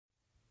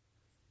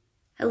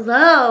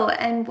Hello,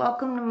 and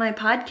welcome to my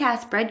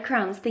podcast,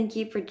 Breadcrumbs. Thank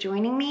you for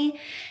joining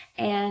me.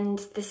 And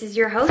this is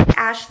your host,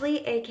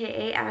 Ashley,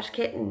 aka Ash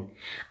Kitten.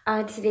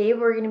 Today,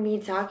 we're going to be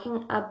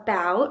talking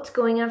about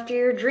going after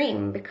your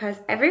dream because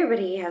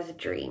everybody has a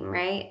dream,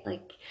 right?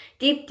 Like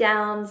deep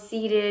down,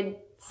 seated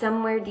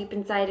somewhere deep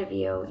inside of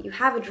you, you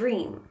have a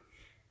dream.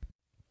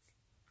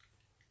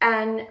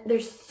 And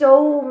there's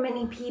so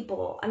many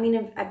people. I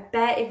mean, I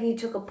bet if you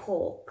took a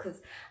poll,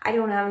 because I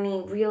don't have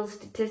any real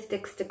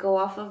statistics to go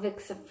off of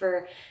except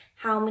for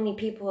how many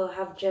people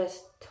have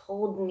just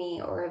told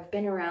me or have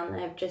been around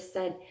that have just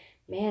said,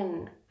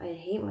 man, I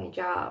hate my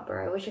job,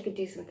 or I wish I could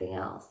do something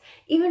else.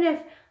 Even if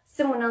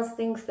someone else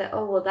thinks that,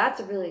 oh, well, that's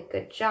a really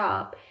good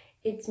job,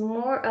 it's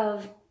more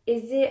of,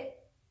 is it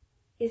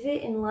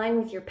in line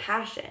with your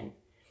passion?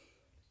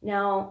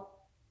 Now,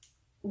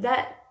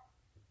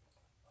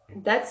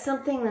 that's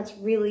something that's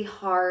really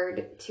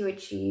hard to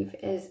achieve,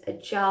 is a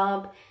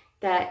job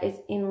that is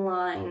in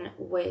line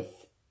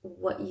with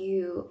what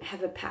you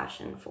have a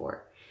passion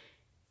for.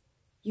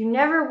 You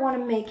never want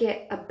to make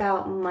it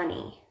about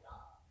money.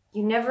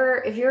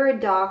 If you're a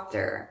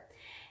doctor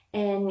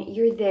and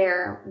you're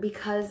there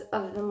because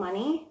of the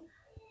money,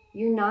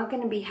 you're not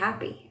going to be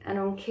happy. I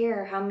don't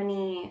care how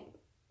many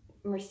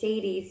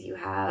Mercedes you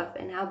have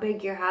and how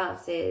big your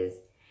house is.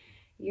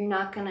 You're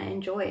not going to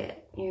enjoy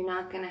it. You're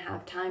not going to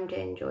have time to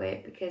enjoy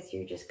it because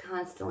you're just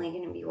constantly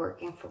going to be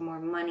working for more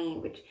money,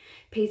 which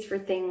pays for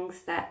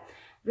things that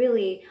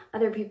really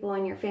other people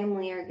in your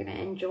family are going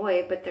to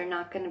enjoy, but they're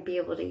not going to be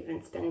able to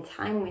even spend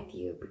time with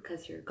you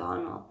because you're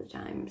gone all the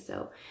time.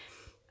 So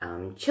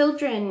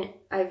children,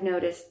 I've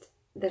noticed,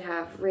 that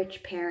have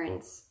rich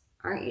parents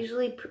aren't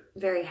usually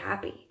very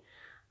happy.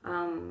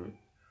 I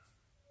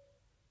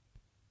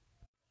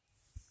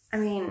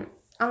mean,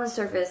 on the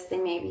surface, they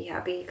may be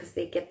happy because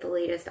they get the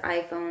latest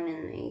iPhone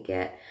and they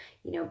get,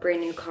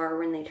 brand new car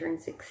when they turn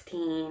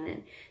 16,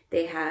 and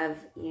they have,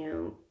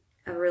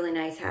 a really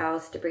nice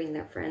house to bring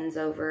their friends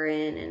over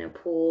in and a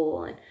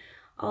pool and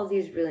all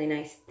these really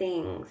nice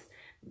things.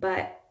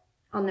 But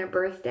on their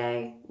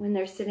birthday, when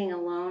they're sitting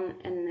alone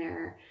and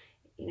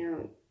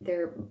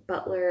their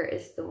butler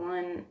is the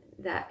one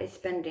that is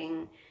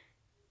spending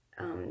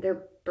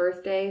their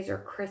birthdays or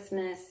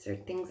Christmas or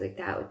things like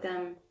that with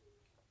them,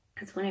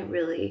 that's when it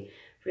really,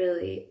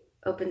 really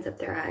opens up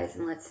their eyes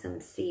and lets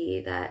them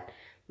see that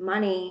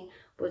money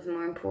was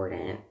more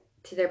important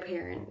to their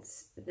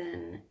parents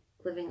than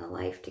living a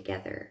life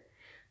together.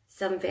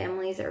 Some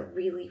families are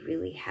really,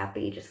 really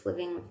happy just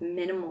living with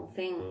minimal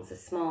things, a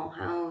small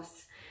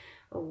house,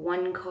 a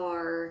one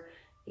car,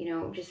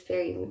 just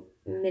very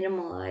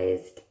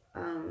minimalized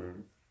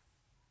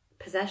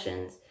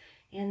possessions.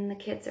 And the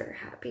kids are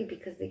happy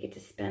because they get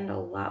to spend a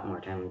lot more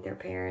time with their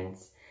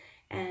parents.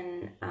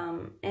 And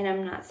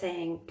I'm not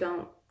saying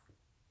don't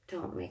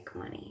make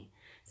money.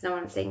 It's not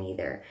what I'm saying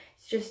either.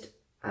 It's just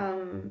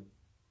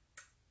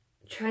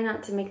try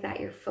not to make that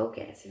your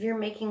focus. If you're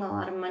making a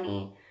lot of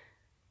money,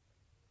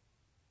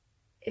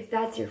 if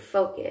that's your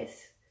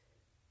focus,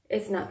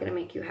 it's not going to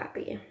make you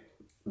happy.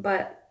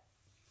 But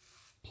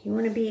you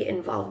want to be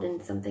involved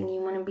in something.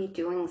 You want to be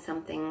doing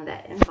something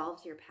that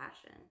involves your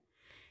passion.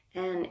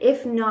 And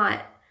if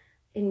not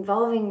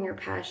involving your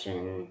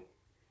passion,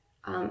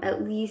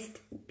 at least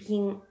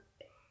being,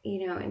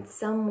 in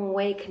some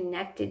way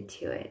connected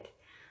to it,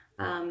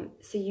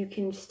 so you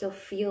can still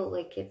feel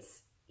like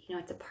it's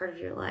a part of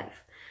your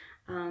life.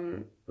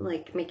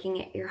 Like making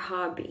it your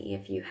hobby.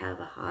 If you have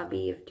a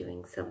hobby of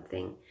doing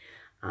something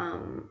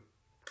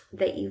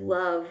that you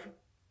love,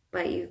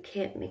 but you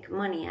can't make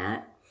money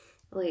at,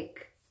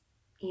 like,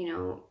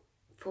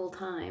 full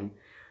time,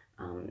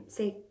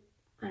 say,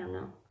 I don't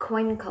know,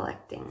 coin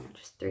collecting,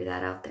 just threw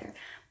that out there.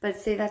 But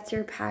say that's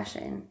your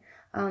passion.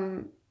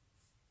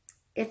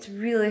 It's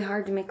really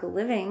hard to make a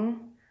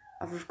living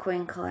off of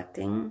coin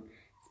collecting,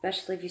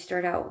 especially if you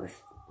start out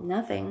with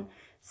nothing.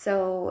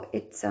 So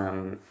it's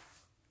going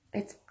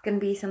to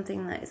be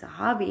something that is a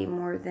hobby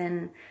more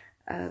than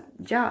a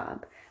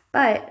job.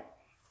 But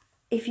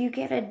if you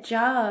get a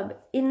job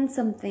in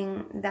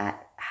something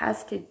that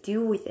has to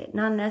do with it,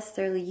 not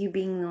necessarily you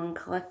being the one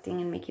collecting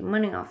and making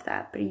money off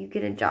that, but you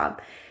get a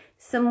job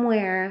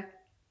somewhere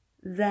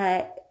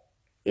that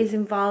is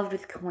involved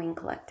with coin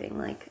collecting,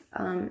 like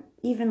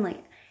even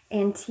like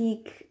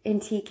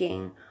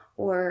antiquing,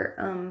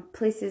 or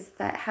places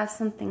that have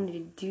something to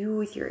do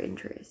with your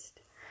interest,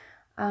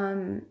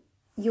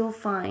 you'll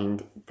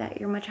find that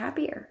you're much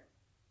happier.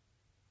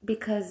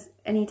 Because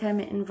anytime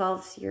it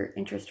involves your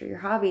interest or your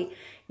hobby,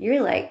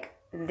 you're like,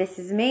 this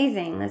is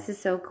amazing. This is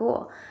so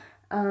cool.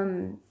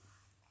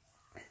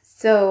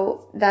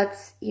 So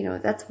that's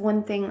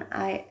one thing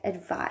I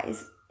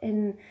advise.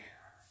 And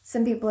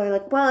some people are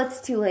like, well,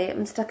 it's too late.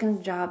 I'm stuck in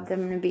a job that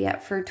I'm going to be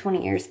at for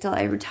 20 years till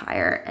I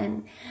retire.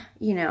 And,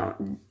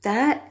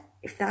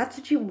 if that's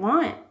what you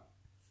want,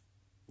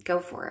 go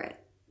for it.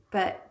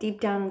 But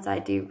deep down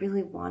inside, do you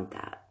really want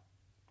that?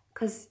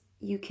 Because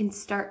you can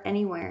start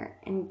anywhere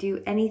and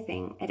do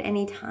anything at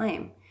any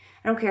time.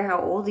 I don't care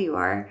how old you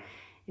are.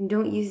 And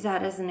don't use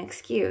that as an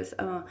excuse.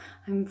 Oh,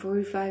 I'm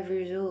 45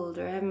 years old,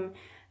 or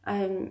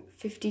I'm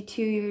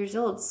 52 years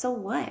old. So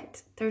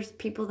what? There's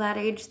people that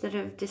age that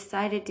have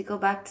decided to go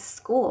back to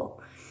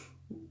school.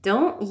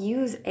 Don't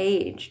use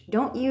age.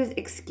 Don't use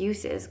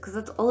excuses, because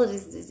that's all it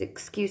is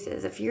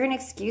excuses. If you're an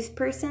excuse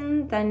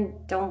person, then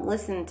don't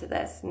listen to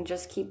this and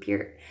just keep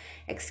your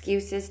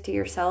excuses to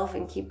yourself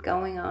and keep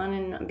going on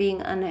and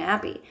being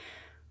unhappy.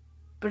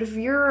 But if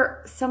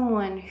you're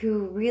someone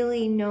who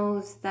really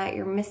knows that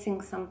you're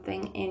missing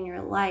something in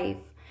your life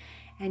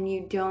and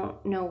you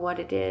don't know what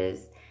it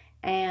is,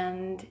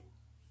 and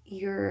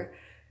you're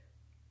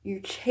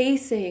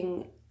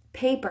chasing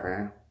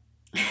paper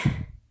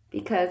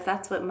because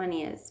that's what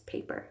money is,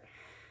 paper.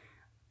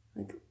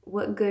 Like,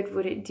 what good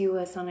would it do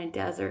us on a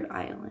desert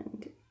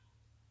island?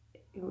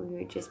 We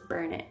would just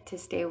burn it to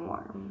stay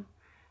warm.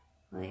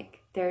 Like,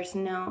 there's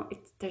not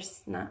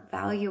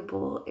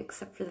valuable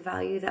except for the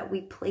value that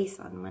we place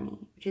on money,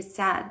 which is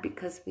sad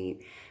because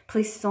we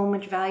place so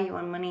much value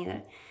on money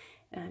that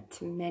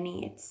to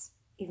many it's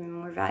even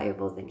more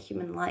valuable than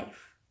human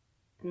life.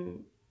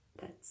 And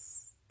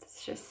that's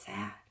just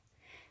sad.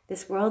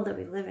 This world that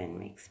we live in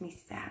makes me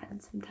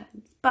sad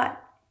sometimes.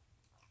 But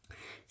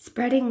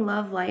spreading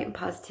love, light, and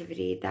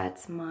positivity,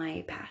 that's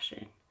my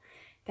passion.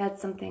 That's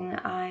something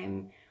that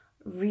I'm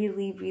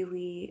really,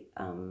 really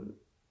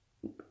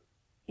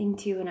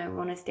into, and I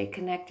want to stay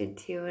connected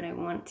to, and I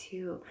want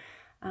to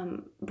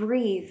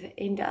breathe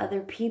into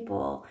other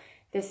people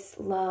this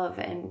love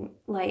and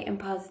light and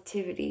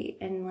positivity,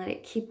 and let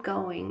it keep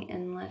going,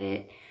 and let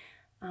it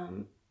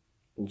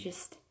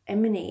just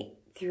emanate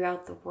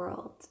throughout the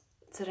world.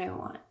 That's what I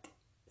want.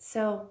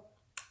 So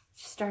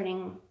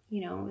starting,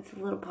 with a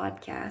little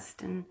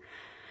podcast, and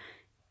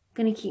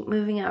going to keep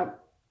moving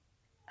up,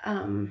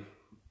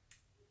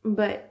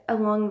 but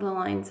along the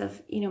lines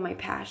of, my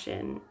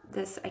passion.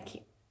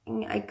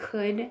 I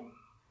could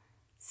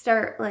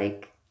start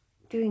like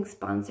doing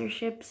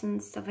sponsorships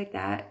and stuff like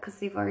that because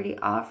they've already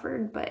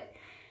offered, but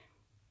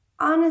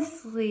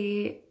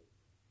honestly,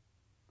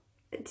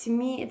 to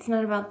me, it's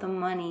not about the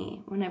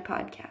money when I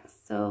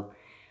podcast. So,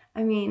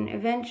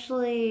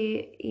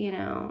 eventually,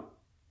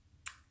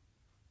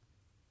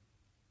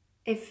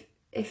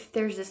 if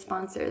there's a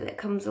sponsor that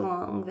comes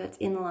along that's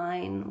in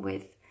line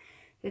with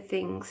the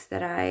things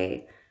that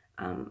I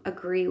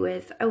agree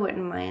with, I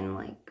wouldn't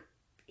mind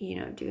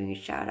doing a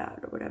shout out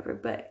or whatever.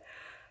 But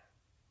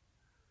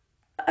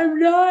I'm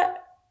not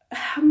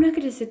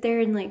going to sit there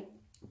and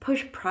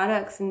push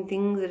products and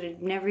things that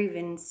I've never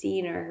even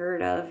seen or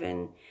heard of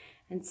and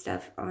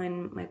stuff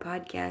on my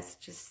podcast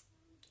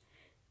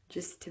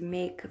just to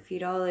make a few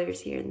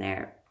dollars here and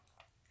there.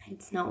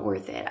 It's not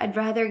worth it. I'd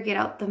rather get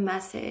out my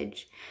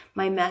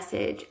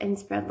message, and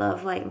spread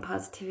love, light, and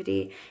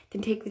positivity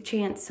than take the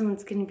chance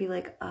someone's going to be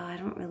like, oh, I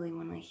don't really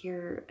want to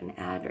hear an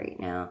ad right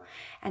now,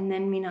 and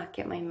then me not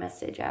get my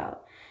message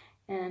out.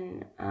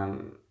 And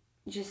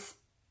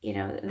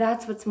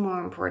that's what's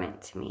more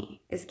important to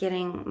me, is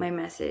getting my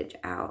message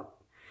out.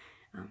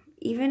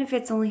 Even if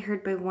it's only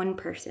heard by one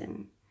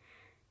person,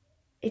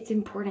 it's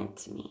important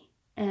to me.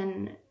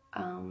 And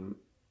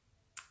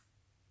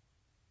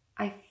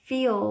I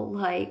feel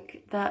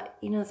like that,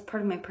 it's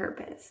part of my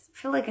purpose. I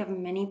feel like I have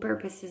many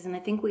purposes, and I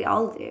think we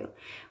all do.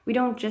 We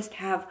don't just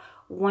have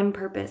one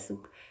purpose.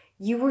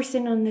 You were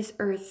sent on this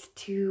earth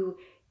to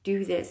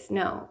do this.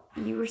 No,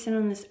 you were sent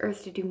on this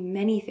earth to do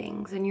many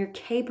things, and you're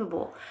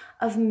capable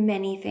of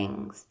many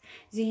things.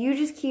 So you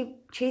just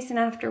keep chasing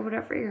after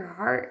whatever your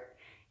heart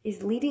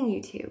is leading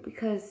you to,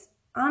 because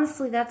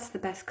honestly, that's the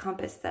best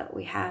compass that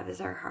we have, is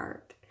our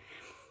heart.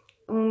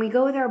 When we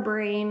go with our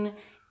brain,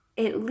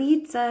 it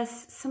leads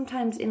us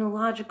sometimes in a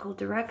logical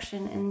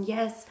direction. And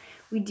yes,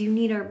 we do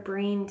need our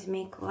brain to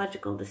make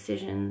logical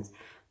decisions.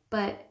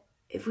 But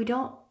if we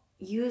don't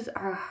use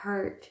our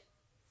heart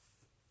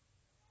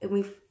and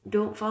we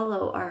don't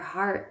follow our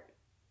heart,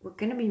 we're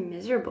going to be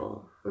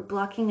miserable. We're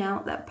blocking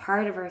out that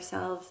part of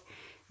ourselves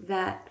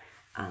that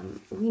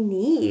we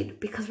need,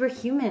 because we're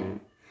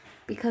human,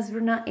 because we're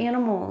not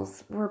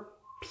animals. We're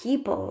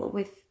people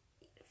with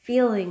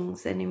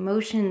feelings and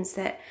emotions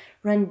that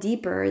run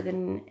deeper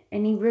than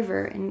any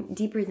river and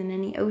deeper than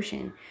any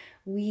ocean.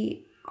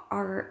 We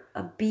are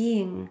a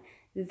being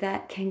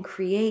that can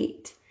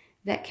create,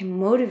 that can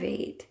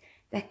motivate,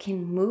 that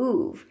can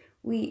move.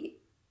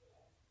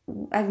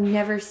 I've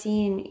never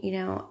seen,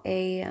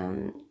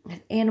 an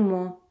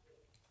animal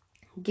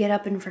get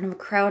up in front of a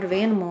crowd of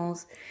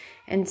animals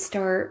and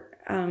start,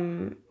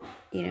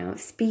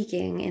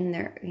 speaking in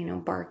their,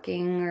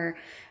 barking or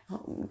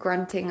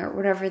grunting or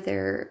whatever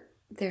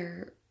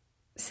their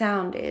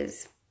sound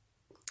is,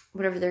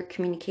 whatever their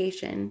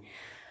communication,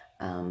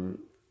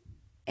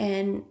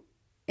 and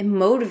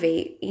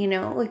motivate.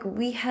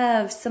 We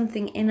have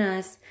something in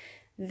us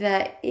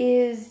that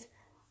is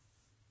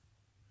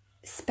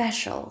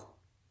special,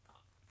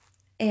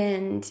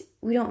 and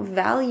we don't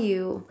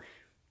value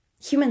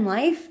human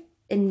life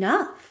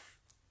enough,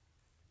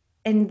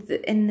 and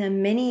the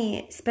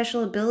many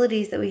special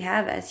abilities that we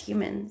have as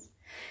humans.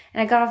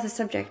 And I got off the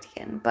subject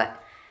again,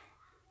 but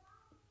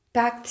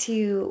back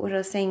to what I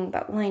was saying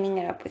about lining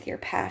it up with your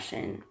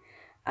passion.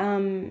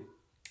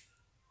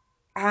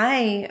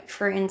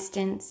 For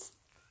instance,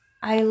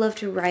 I love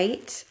to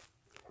write.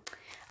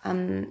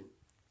 And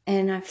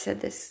I've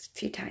said this a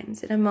few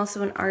times, and I'm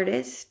also an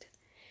artist,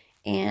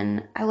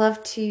 and I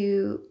love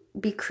to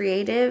be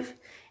creative,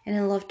 and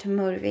I love to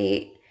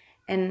motivate,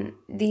 and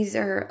these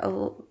are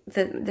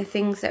the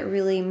things that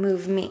really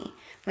move me,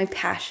 my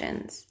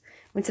passions.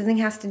 When something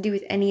has to do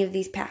with any of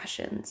these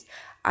passions,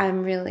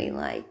 I'm really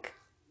like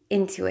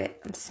into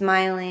it. I'm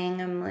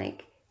smiling. I'm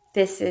like,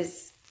 this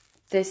is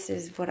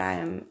what I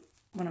am,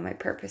 one of my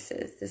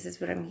purposes. This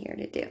is what I'm here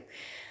to do.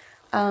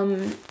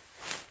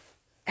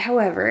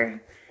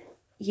 However,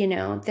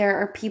 there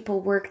are people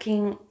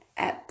working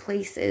at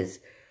places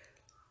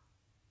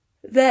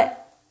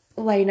that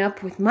line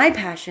up with my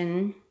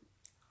passion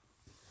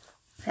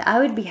that I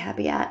would be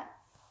happy at.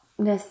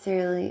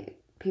 Necessarily,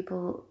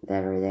 people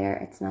that are there,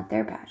 it's not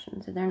their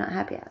passion, so they're not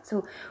happy at.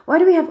 So why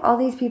do we have all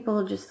these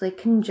people just like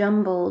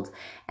conjumbled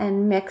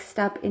and mixed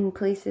up in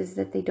places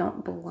that they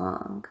don't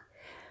belong?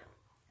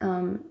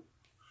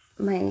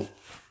 My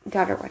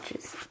daughter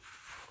watches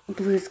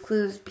Blue's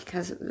Clues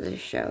because of the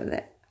show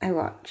that I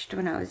watched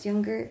when I was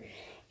younger,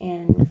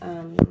 and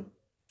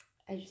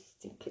I just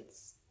think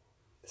it's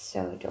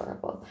so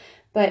adorable.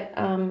 But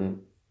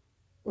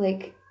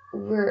like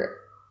we're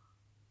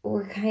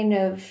kind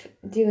of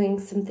doing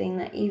something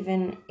that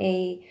even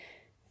a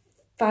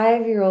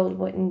 5-year-old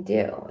wouldn't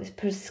do, is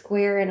put a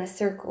square in a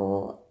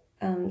circle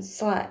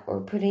slot, or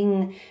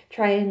putting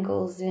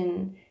triangles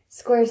in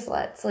square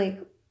slots.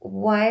 Like,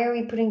 why are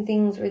we putting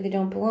things where they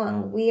don't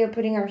belong? We are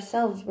putting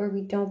ourselves where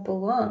we don't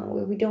belong,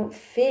 where we don't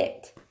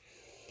fit.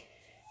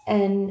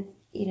 And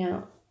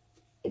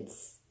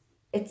it's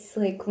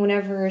like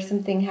whenever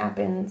something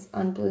happens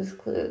on Blue's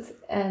Clues,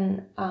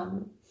 and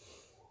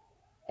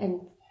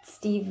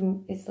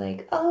Steve is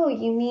like, oh,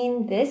 you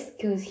mean this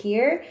goes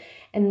here?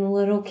 And the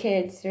little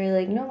kids, they're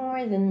like no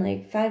more than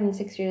like 5 and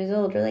 6 years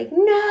old, are like,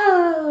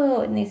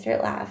 no! And they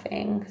start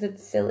laughing because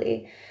it's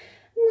silly.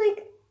 I'm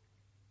like,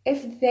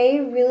 if they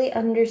really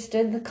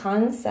understood the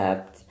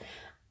concept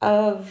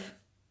of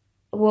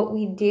what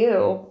we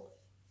do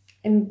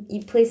and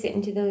you place it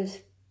into those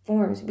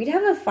forms, we'd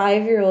have a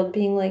 5-year-old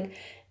being like,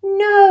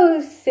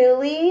 no,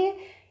 silly,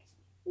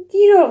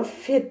 you don't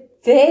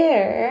fit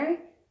there.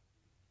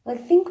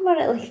 Like, think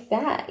about it like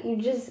that.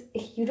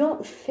 You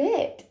don't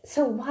fit.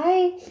 So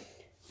why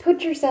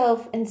put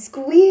yourself and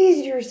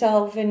squeeze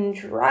yourself and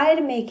try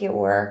to make it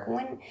work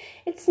when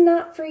it's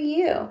not for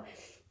you?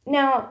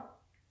 Now,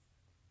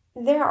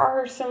 there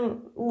are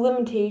some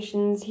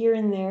limitations here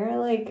and there.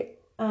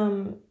 Like,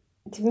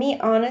 to me,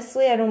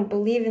 honestly, I don't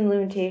believe in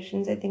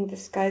limitations. I think the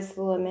sky's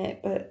the limit.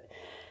 But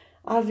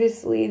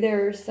obviously,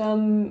 there are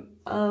some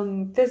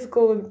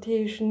physical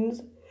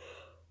limitations.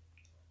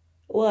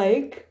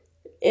 Like,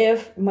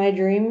 if my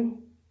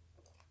dream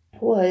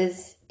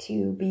was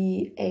to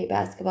be a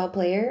basketball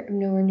player, I'm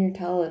nowhere near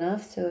tall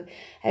enough, so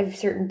I have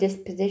certain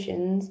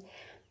dispositions.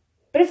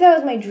 But if that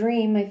was my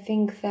dream, I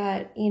think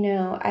that,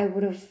 I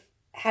would have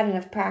had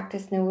enough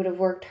practice and I would have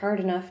worked hard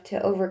enough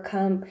to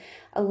overcome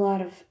a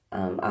lot of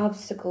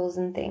obstacles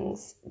and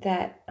things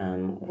that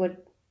would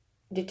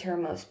deter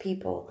most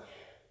people.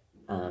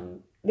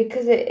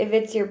 Because if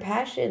it's your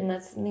passion,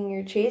 that's something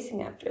you're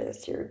chasing after,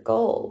 that's your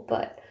goal.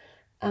 But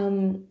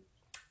I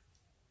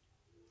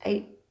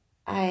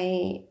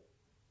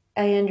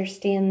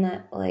understand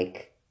that,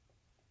 like,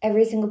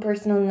 every single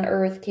person on the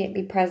earth can't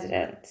be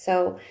president.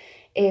 So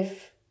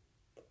if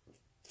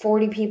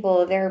 40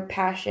 people, their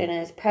passion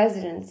is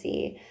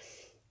presidency,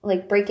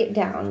 like, break it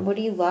down. What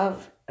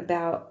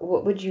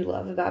would you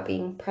love about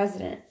being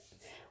president?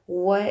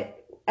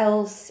 What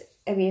else?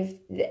 I mean,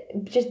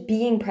 if just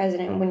being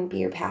president wouldn't be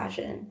your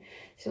passion.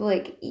 So,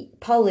 like,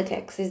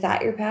 politics, is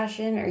that your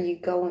passion? Or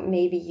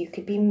maybe you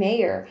could be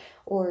mayor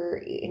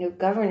or,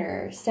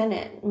 governor,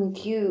 senate.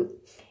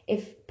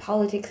 If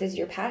politics is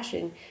your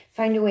passion,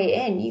 find a way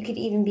in. You could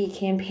even be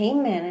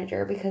campaign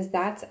manager because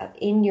that's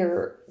in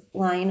your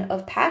line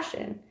of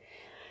passion.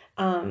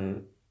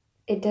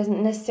 It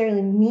doesn't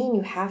necessarily mean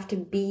you have to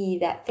be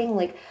that thing.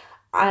 Like,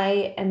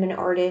 I am an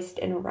artist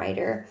and a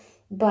writer,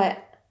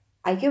 but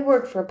I could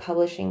work for a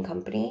publishing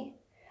company.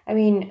 I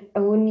mean, I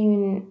wouldn't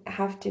even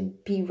have to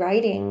be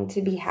writing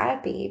to be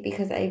happy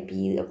because I'd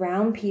be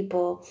around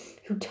people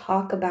who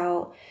talk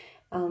about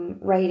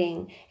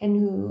writing and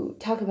who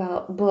talk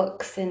about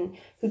books and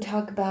who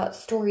talk about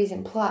stories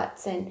and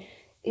plots and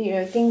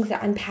things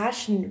that I'm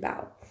passionate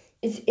about.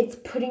 It's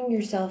putting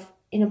yourself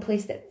in a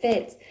place that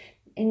fits,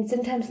 and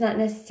sometimes not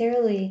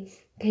necessarily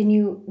can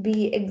you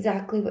be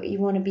exactly what you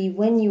want to be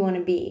when you want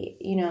to be.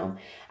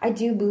 I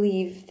do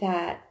believe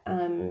that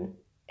I'm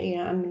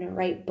going to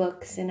write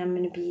books and I'm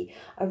going to be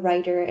a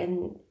writer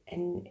and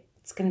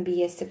it's going to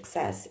be a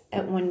success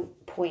at one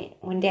point,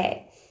 one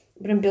day.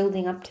 But I'm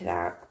building up to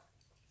that.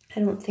 I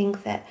don't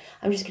think that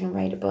I'm just going to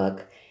write a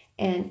book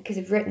and because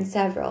I've written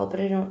several,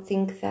 but I don't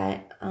think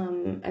that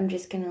I'm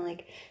just gonna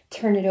like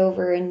turn it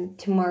over and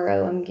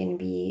tomorrow I'm gonna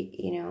be,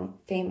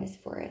 famous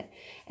for it.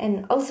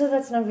 And also,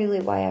 that's not really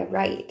why I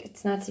write.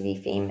 It's not to be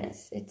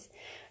famous.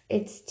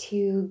 It's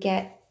to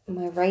get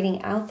my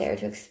writing out there,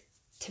 to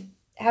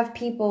have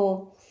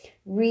people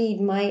read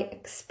my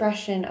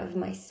expression of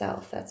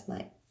myself. That's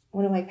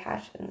one of my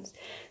passions.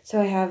 So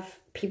I have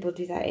people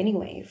do that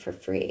anyway for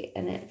free,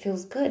 and it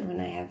feels good when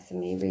I have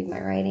somebody read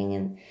my writing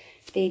and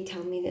they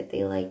tell me that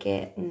they like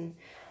it, and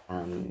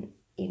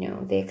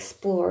they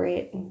explore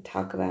it and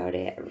talk about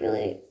it. I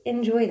really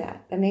enjoy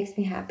that. That makes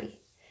me happy,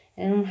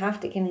 and I don't have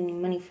to get any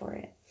money for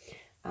it.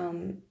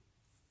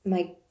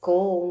 My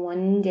goal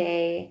one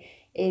day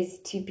is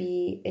to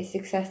be a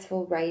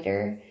successful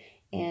writer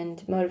and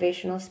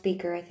motivational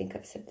speaker. I think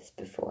I've said this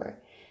before.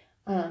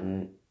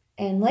 And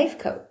life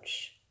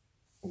coach.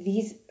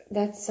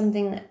 That's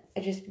something that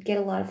I just get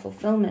a lot of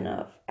fulfillment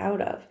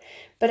out of.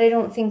 But I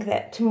don't think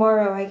that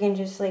tomorrow I can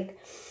just like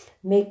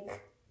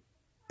make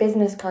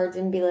business cards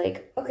and be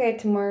like, okay,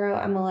 tomorrow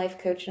I'm a life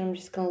coach and I'm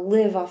just going to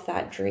live off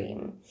that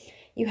dream.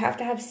 You have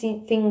to have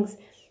things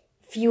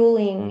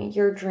fueling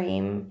your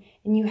dream,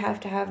 and you have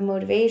to have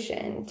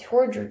motivation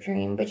towards your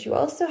dream, but you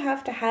also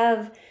have to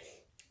have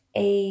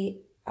a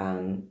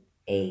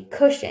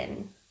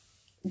cushion.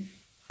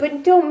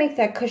 But don't make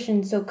that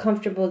cushion so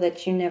comfortable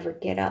that you never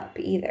get up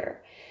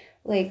either.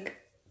 Like,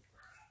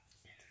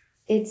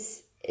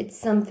 it's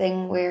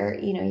something where,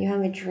 you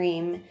have a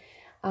dream,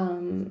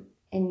 and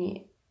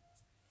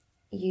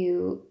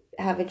you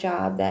have a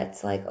job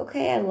that's like,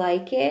 okay, I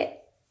like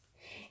it.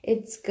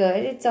 It's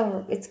good.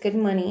 It's good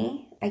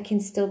money. I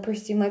can still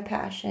pursue my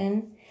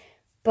passion.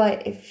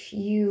 But if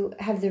you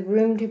have the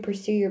room to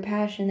pursue your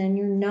passion and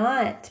you're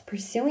not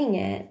pursuing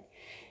it,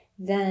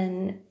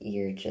 then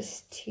you're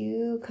just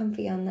too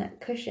comfy on that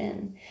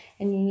cushion,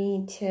 and you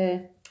need to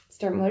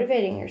start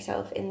motivating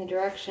yourself in the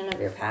direction of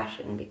your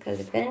passion, because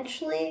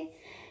eventually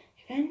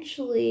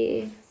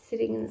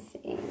sitting in the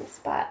same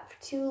spot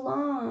for too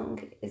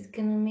long is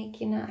gonna make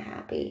you not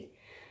happy.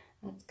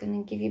 That's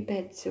gonna give you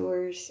bed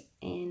sores,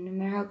 and no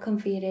matter how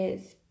comfy it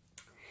is,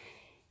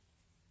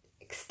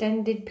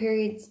 extended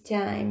periods of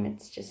time,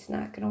 it's just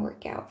not gonna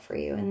work out for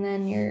you, and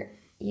then you're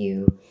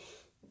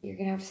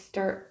gonna have to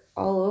start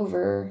all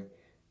over.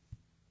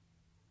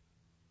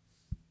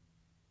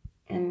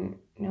 And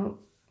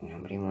nope,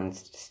 nobody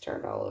wants to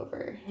start all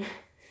over.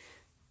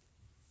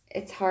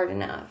 It's hard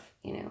enough,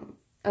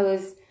 I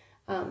was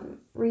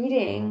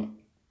reading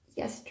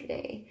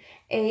yesterday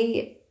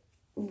a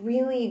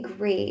really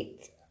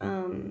great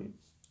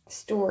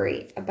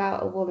story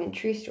about a woman,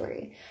 true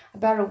story,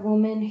 about a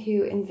woman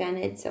who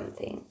invented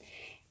something.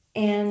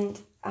 And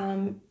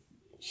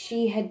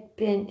she had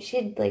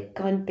like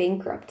gone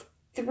bankrupt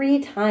 3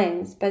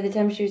 times by the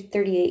time she was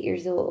 38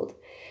 years old.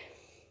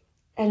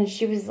 And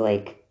she was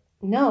like,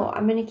 no,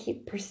 I'm going to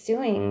keep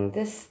pursuing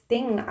this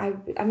thing.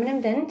 I'm an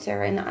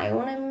inventor, and I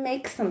want to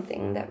make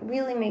something that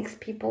really makes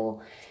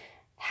people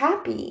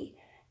happy.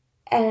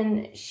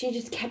 And she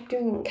just kept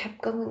doing,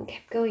 kept going.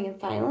 And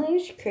finally,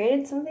 she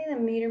created something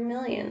that made her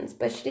millions.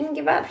 But she didn't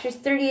give up. She's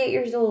 38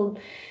 years old,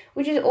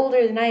 which is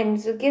older than I am.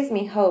 So it gives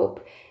me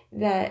hope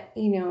that,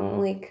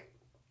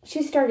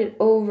 she started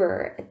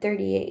over at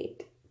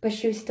 38. But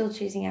she was still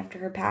chasing after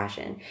her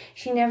passion.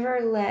 She never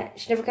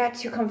got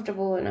too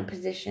comfortable in a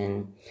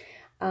position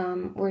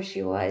where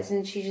she was,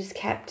 and she just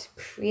kept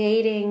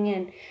creating.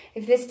 And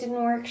if this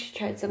didn't work, she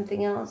tried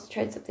something else,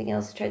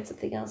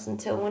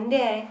 until one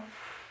day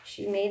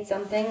she made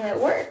something that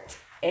worked,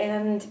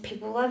 and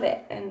people love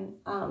it. And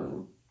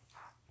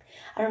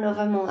I don't know if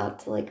I'm allowed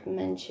to like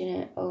mention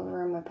it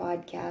over on my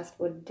podcast,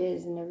 what it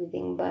is and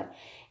everything, but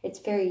it's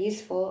very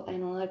useful,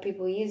 and a lot of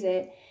people use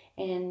it,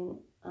 and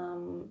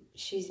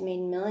she's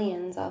made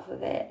millions off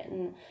of it.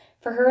 And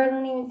for her, I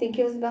don't even think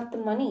it was about the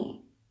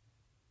money.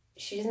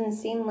 She doesn't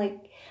seem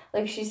like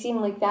she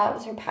seemed like that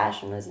was her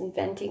passion, was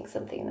inventing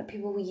something that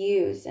people will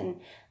use and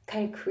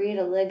kind of create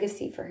a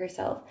legacy for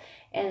herself.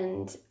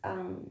 And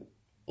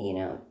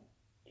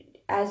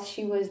as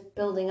she was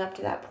building up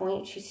to that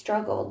point, she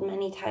struggled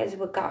many times.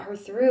 What got her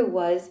through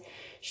was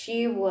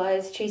she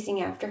was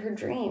chasing after her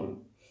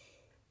dream.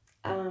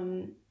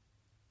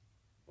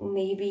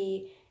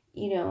 Maybe,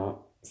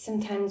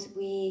 sometimes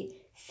we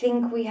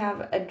think we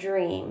have a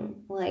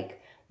dream.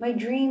 Like, my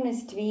dream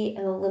is to be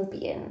an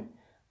Olympian.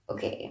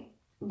 Okay,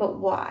 but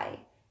why?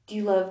 Do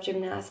you love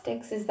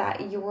gymnastics? Is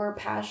that your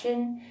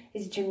passion?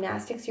 Is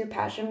gymnastics your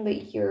passion,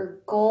 but your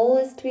goal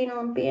is to be an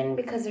Olympian?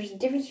 Because there's a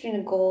difference between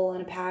a goal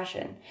and a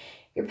passion.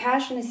 Your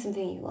passion is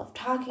something you love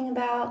talking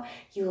about,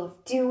 you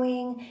love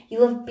doing,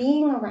 you love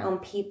being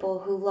around people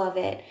who love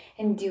it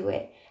and do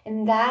it.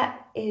 And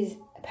that is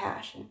a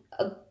passion.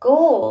 A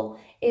goal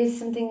is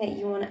something that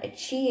you want to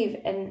achieve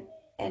and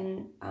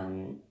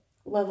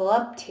level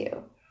up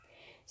to.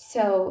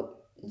 So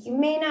you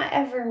may not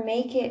ever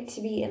make it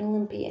to be an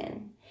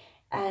Olympian.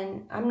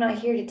 And I'm not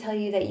here to tell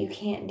you that you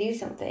can't do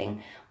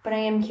something, but I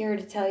am here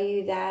to tell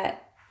you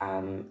that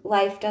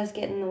life does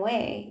get in the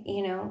way.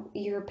 You know,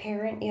 you're a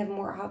parent, you have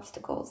more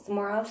obstacles. The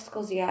more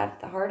obstacles you have,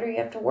 the harder you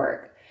have to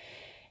work.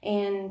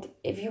 And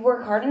if you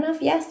work hard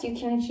enough, yes, you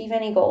can achieve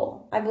any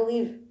goal. I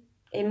believe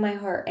in my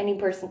heart, any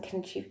person can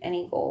achieve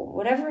any goal,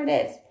 whatever it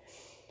is.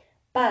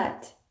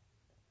 But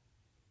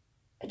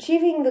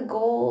achieving the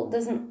goal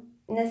doesn't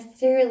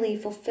necessarily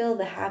fulfill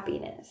the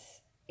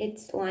happiness.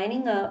 It's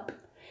lining up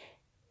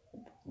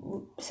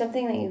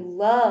something that you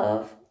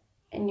love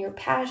and your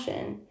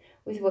passion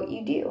with what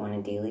you do on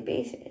a daily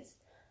basis.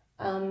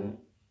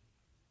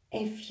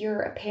 If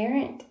you're a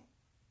parent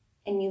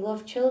and you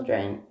love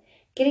children,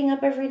 getting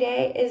up every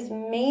day is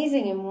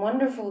amazing and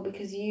wonderful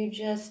because you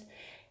just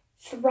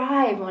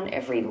thrive on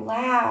every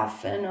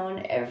laugh and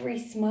on every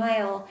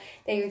smile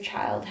that your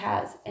child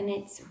has, and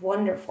it's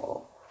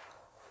wonderful.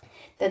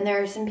 Then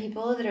there are some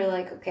people that are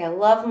like, okay, I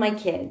love my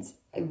kids,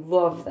 I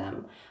love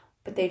them,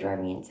 but they drive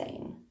me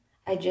insane.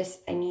 I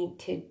need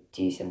to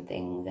do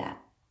something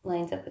that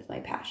lines up with my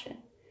passion.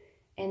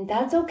 And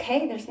that's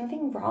okay. There's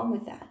nothing wrong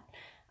with that.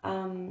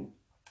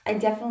 I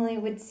definitely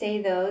would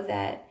say, though,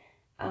 that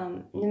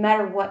no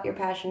matter what your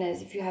passion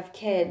is, if you have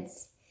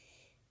kids,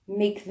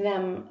 make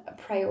them a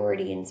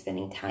priority in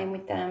spending time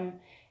with them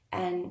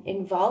and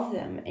involve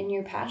them in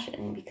your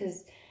passion,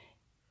 because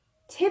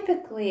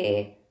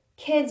typically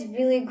kids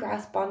really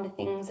grasp onto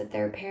things that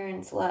their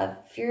parents love.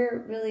 If you're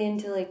really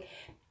into like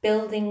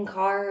building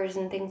cars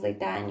and things like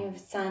that, and you have a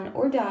son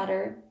or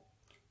daughter,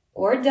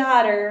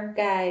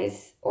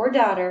 guys, or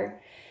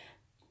daughter,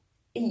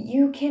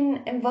 you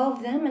can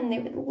involve them and they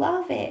would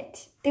love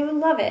it. They would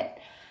love it.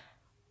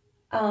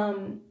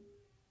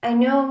 I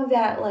know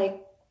that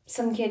like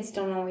some kids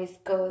don't always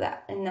go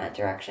in that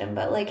direction,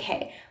 but like,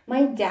 hey,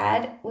 my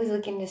dad was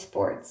like into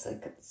sports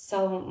like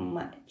so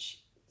much.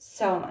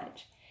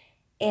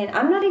 And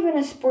I'm not even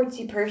a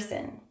sportsy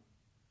person.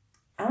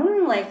 I don't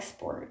even like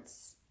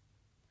sports.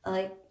 I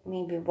like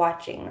maybe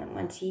watching them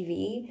on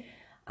TV,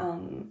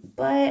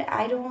 but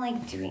I don't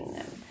like doing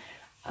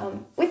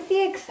them. With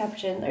the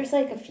exception, there's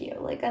like a few.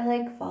 Like I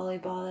like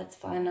volleyball, that's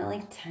fun. I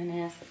like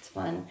tennis, that's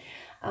fun.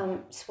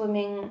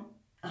 Swimming,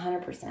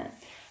 100%.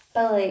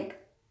 But like,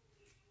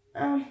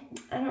 I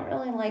don't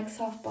really like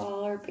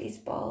softball or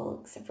baseball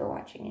except for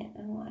watching it.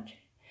 I watch it.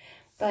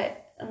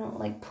 But I don't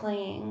like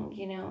playing,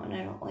 and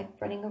I don't like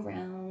running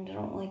around. I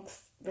don't like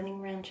running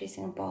around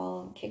chasing a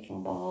ball and kicking a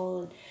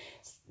ball and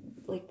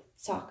like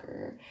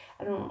soccer.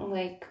 I don't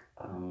like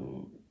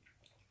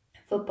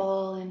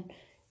football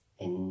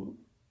and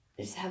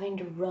just having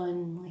to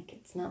run. Like,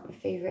 it's not my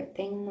favorite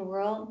thing in the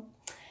world.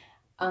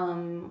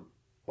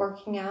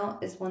 Working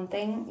out is one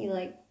thing. You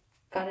like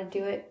gotta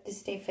do it to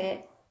stay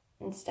fit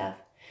and stuff.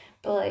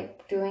 But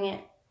like doing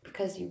it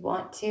because you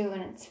want to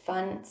and it's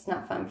fun, it's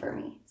not fun for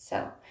me.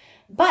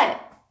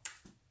 But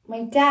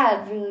my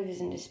dad really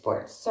was into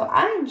sports. So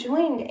I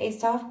joined a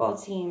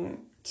softball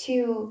team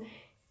to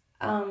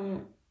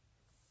bond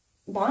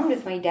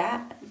with my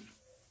dad.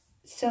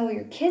 So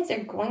your kids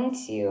are going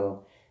to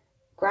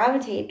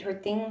gravitate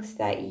toward things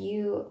that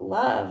you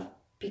love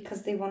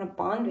because they want to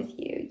bond with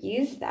you.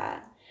 Use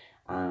that.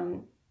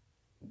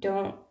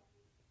 Don't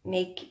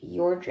make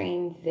your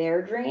dream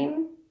their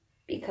dream,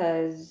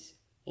 because,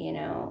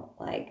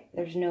 like,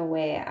 there's no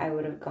way I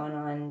would have gone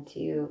on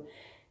to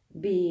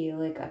be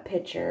like a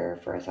pitcher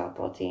for a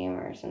softball team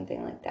or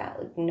something like that.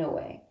 Like, no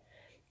way.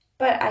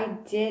 But I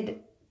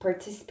did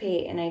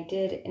participate and I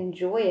did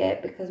enjoy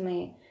it because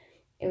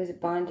it was a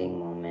bonding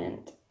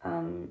moment,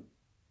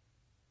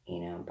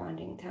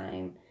 bonding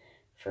time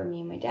for me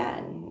and my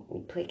dad, and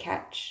we'd play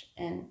catch,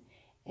 and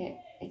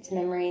it's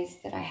memories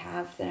that I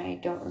have that I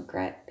don't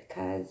regret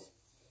because,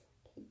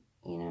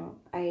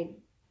 I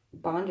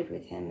bonded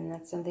with him, and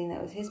that's something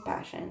that was his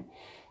passion.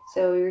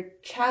 So your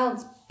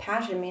child's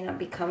passion may not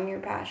become your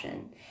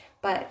passion,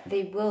 but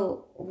they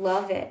will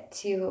love it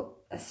to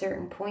a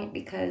certain point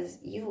because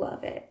you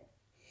love it.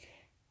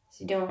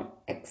 So don't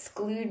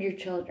exclude your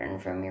children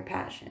from your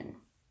passion.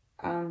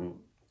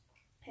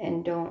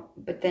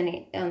 But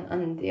then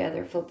on the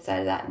other flip side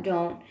of that,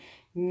 don't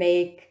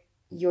make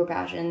your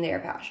passion their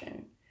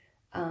passion.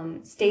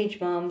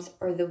 Stage moms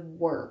are the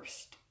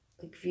worst.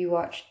 Like, if you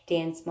watch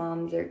Dance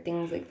Moms or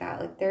things like that,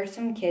 like, there are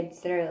some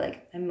kids that are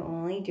like, I'm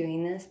only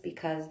doing this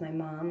because my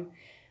mom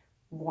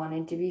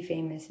wanted to be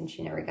famous and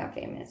she never got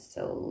famous.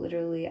 So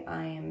literally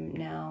I am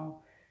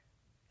now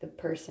the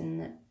person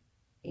that,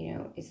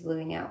 is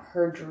living out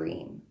her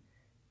dream.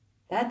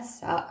 That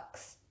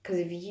sucks. Because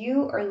if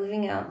you are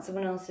living out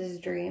someone else's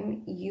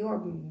dream, you are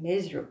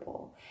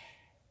miserable.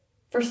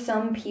 For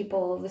some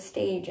people, the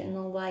stage and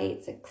the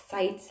lights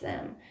excites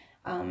them.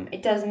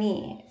 It does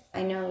me.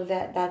 I know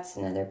that that's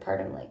another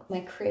part of like my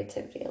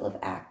creativity. I love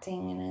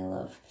acting and I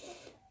love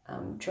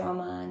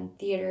drama and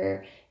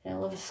theater and I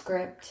love a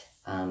script.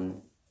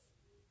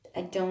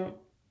 I don't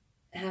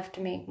have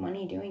to make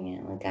money doing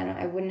it. Like,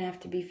 I wouldn't have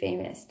to be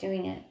famous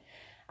doing it.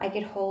 I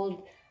could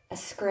hold a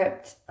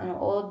script on an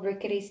old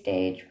rickety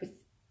stage with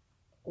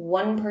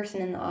one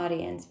person in the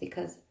audience,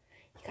 because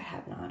you gotta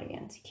have an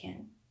audience. You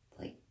can't,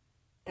 like,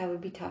 that would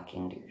be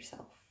talking to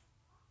yourself.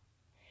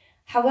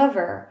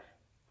 However,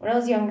 when I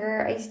was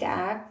younger, I used to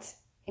act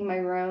in my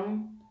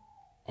room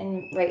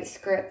and write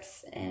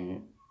scripts,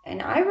 and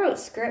I wrote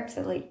scripts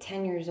at like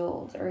 10 years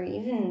old or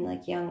even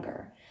like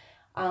younger.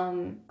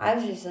 I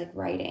was just like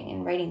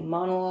writing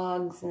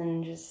monologues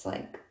and just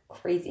like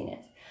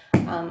craziness.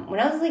 When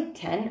I was like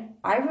 10,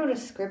 I wrote a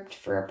script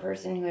for a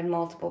person who had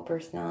multiple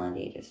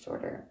personality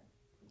disorder.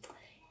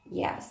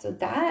 Yeah, so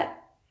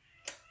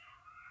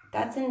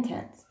that's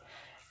intense.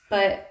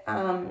 But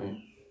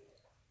hold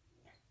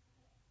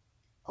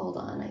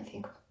on, I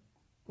think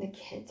the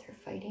kids are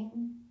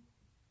fighting.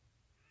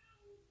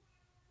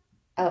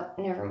 Oh,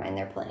 never mind,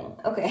 they're playing.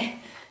 Okay.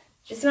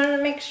 Just wanted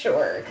to make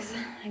sure because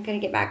I gotta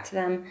get back to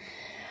them.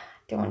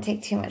 Don't want to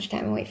take too much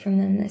time away from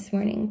them this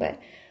morning.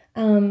 But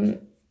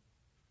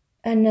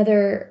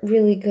another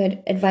really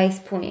good advice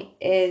point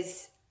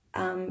is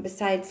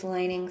besides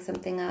lining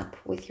something up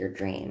with your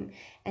dream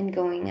and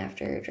going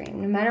after your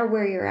dream, no matter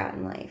where you're at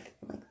in life,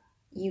 like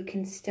you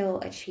can still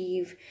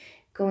achieve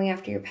going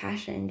after your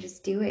passion.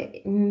 Just do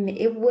it.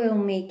 It will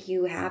make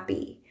you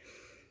happy.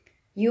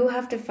 You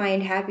have to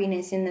find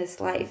happiness in this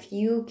life.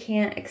 You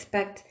can't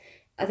expect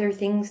other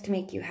things to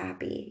make you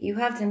happy. You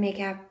have to make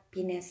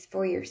happiness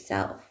for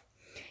yourself.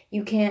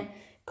 You can't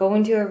go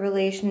into a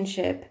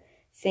relationship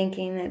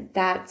thinking that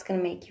that's going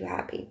to make you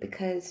happy,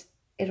 because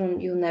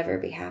you'll never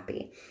be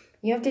happy.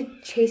 You have to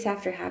chase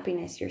after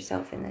happiness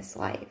yourself in this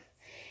life.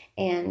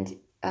 And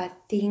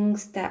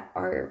things that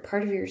are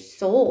part of your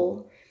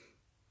soul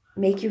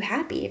make you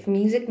happy. If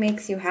music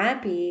makes you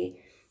happy,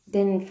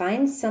 then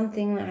find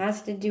something that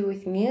has to do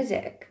with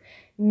music.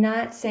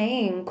 Not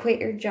saying quit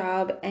your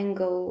job and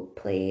go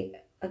play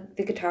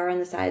the guitar on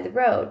the side of the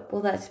road.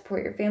 Will that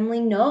support your family?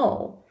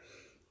 No.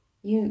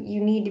 You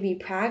need to be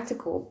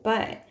practical,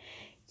 but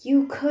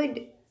you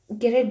could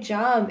get a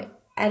job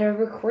at a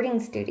recording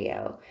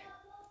studio.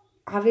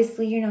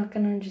 Obviously, you're not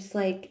going to just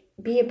like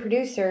be a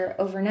producer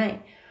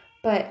overnight,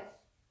 but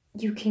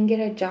you can get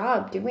a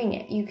job doing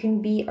it. You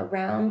can be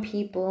around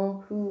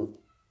people who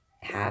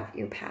have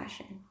your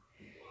passion.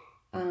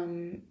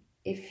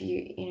 If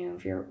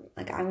you're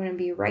like, I want to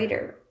be a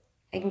writer,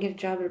 I can get a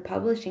job at a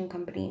publishing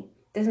company.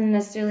 Doesn't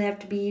necessarily have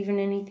to be even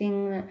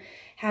anything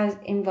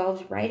that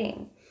involves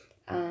writing.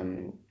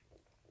 You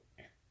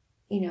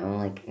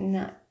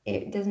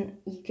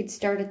could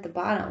start at the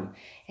bottom,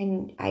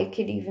 and I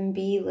could even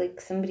be like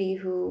somebody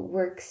who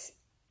works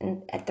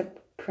at the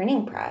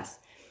printing press,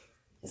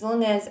 as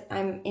long as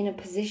I'm in a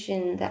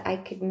position that I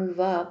could move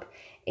up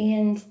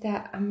and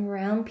that I'm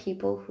around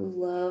people who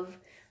love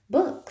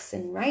books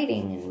and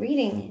writing and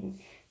reading and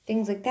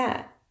things like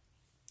that.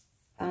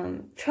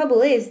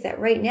 Trouble is that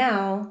right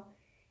now,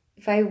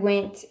 if I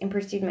went and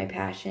pursued my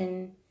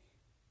passion,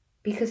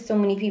 because so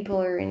many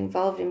people are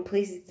involved in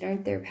places that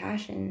aren't their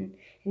passion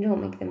and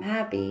don't make them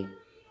happy,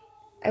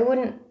 I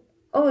wouldn't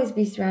always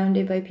be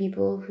surrounded by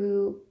people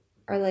who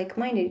are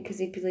like-minded, because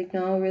they'd be like,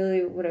 no,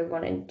 really what I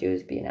want to do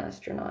is be an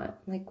astronaut.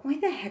 I'm like, why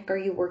the heck are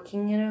you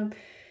working at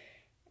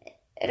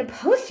a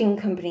posting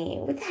company?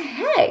 What the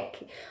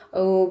heck?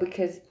 Oh,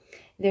 because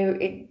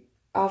it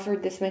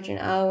offered this much an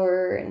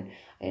hour,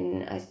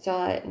 and I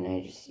saw it, and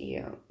I just,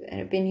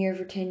 and I've been here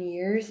for 10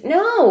 years.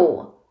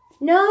 No,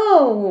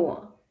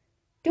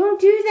 don't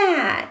do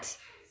that.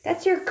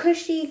 That's your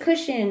cushy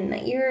cushion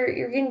that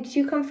you're getting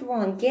too comfortable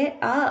on. Get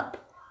up.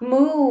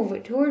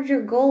 Move towards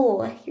your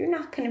goal. You're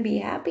not going to be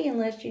happy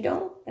unless you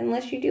do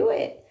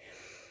it.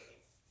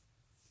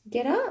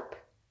 Get up.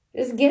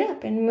 Just get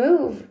up and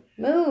move.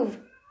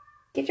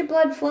 Get your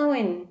blood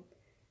flowing.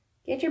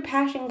 Get your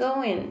passion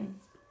going.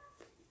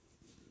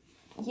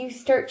 You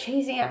start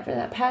chasing after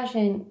that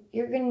passion,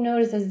 you're going to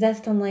notice a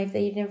zest on life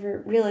that you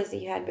never realized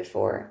that you had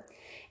before.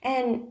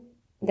 And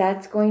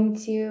that's going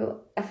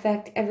to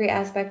affect every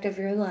aspect of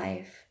your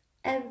life.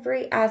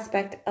 Every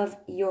aspect of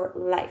your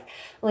life.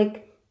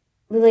 Like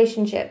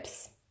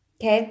relationships,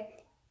 okay?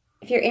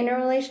 If you're in a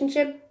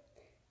relationship,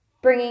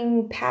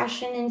 bringing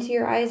passion into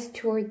your eyes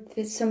toward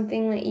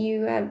something that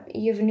you have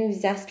a new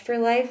zest for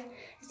life,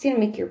 it's going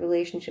to make your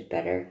relationship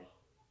better.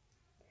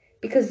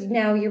 Because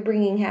now you're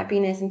bringing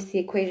happiness into the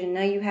equation.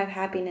 Now you have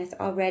happiness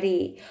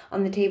already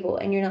on the table,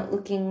 and you're not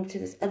looking to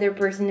this other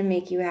person to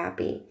make you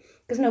happy.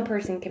 Because no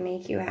person can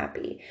make you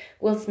happy.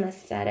 Will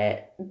Smith said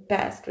it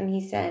best when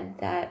he said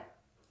that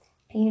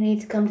you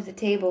need to come to the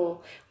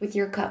table with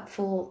your cup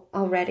full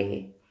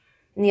already.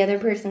 And the other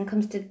person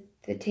comes to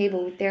the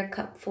table with their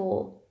cup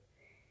full.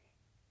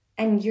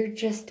 And you're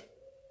just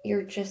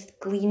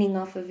gleaning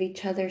off of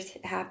each other's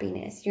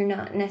happiness. You're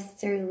not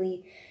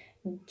necessarily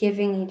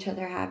giving each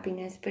other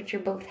happiness, but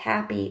you're both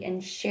happy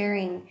and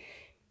sharing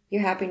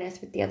your happiness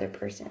with the other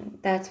person.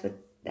 That's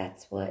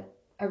what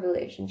a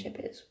relationship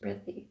is,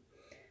 really.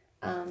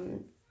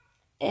 And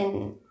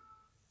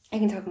I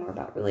can talk more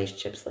about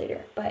relationships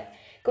later, but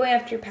going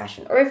after your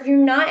passion, or if you're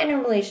not in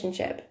a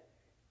relationship,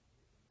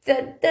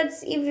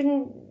 that's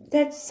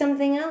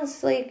something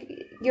else. Like,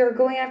 you're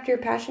going after your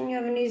passion, you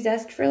have a new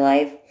zest for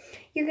life,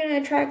 you're going to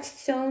attract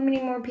so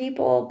many more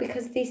people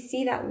because they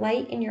see that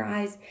light in your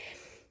eyes.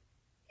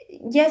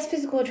 Yes,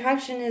 physical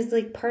attraction is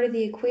like part of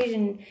the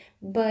equation,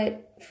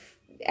 but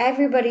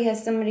everybody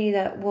has somebody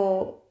that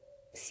will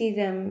see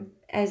them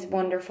as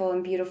wonderful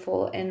and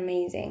beautiful and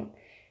amazing.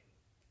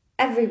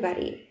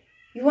 Everybody.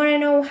 You want to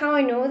know how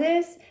I know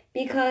this?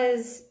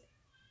 Because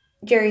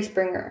Jerry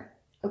Springer,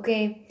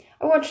 okay?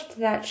 I watched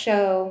that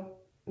show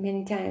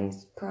many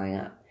times growing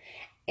up.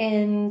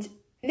 And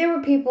there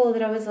were people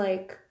that I was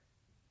like,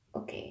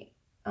 okay,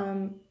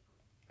 I'm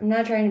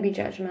not trying to be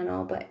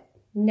judgmental, but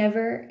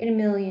never in a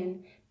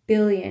million,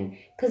 billion,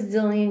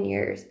 gazillion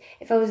years,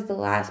 if I was the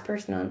last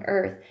person on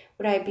earth,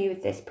 would I be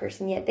with this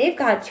person yet? They've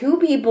got two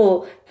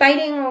people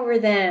fighting over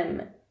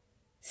them,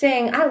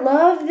 saying, I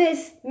love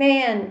this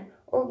man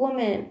or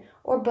woman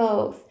or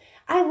both.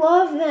 I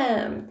love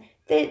them.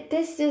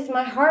 This is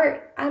my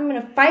heart. I'm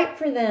going to fight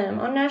for them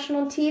on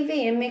national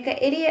TV and make an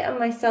idiot of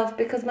myself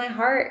because my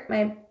heart,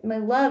 my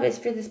love is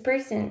for this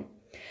person.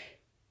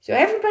 So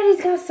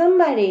everybody's got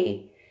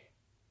somebody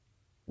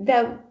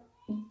that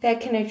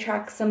can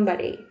attract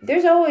somebody.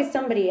 There's always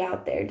somebody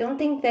out there. Don't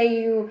think that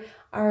you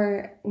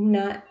are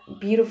not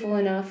beautiful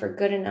enough or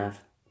good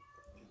enough.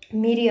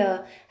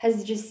 Media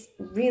has just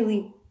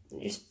really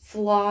just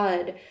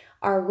flawed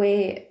our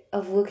way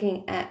of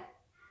looking at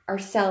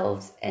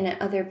ourselves and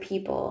at other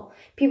people.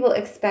 People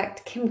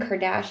expect Kim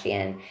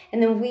Kardashian,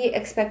 and then we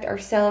expect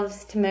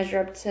ourselves to measure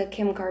up to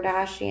Kim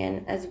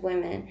Kardashian as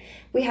women.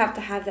 We have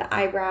to have the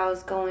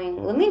eyebrows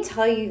going. Let me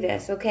tell you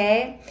this,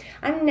 okay?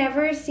 I've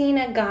never seen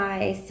a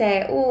guy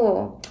say,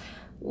 "Oh,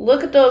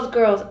 look at those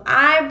girls'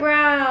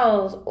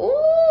 eyebrows.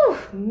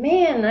 Oh,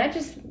 man, I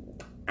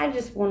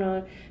just want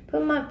to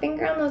put my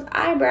finger on those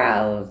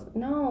eyebrows."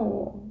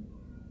 No.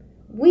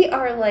 We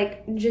are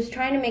like just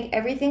trying to make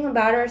everything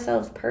about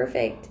ourselves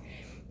perfect.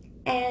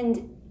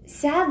 And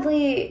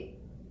sadly,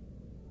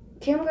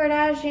 Kim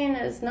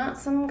Kardashian is not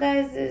some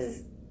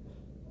guys'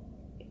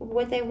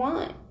 what they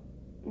want.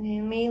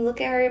 You may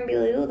look at her and be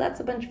like, oh, that's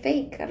a bunch of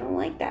fake. I don't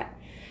like that.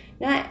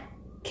 Not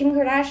Kim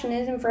Kardashian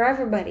isn't for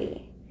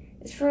everybody.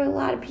 It's for a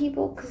lot of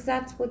people because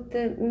that's what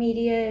the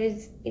media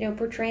is,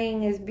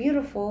 portraying as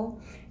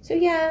beautiful. So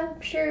yeah,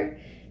 I'm sure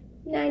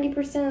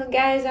 90% of the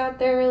guys out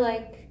there are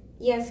like,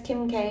 yes,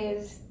 Kim K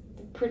is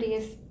the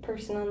prettiest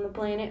person on the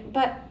planet,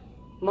 but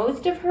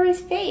most of her is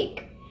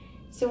fake.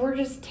 So we're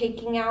just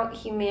taking out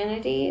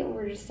humanity.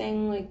 We're just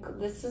saying, like,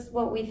 this is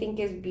what we think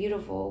is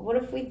beautiful. What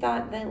if we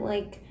thought that,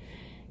 like,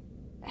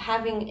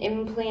 having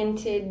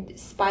implanted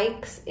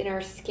spikes in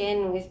our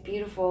skin was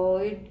beautiful?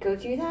 We'd go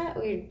through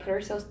that. We'd put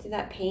ourselves through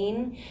that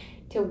pain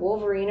to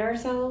Wolverine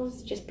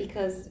ourselves just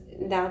because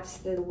that's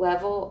the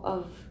level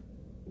of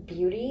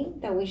beauty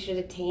that we should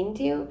attain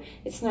to.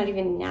 It's not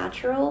even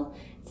natural.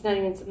 It's not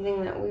even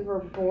something that we were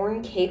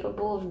born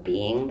capable of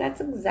being. That's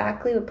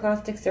exactly what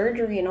plastic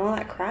surgery and all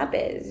that crap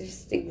is. It's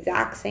just the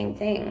exact same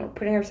thing. We're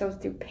putting ourselves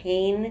through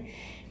pain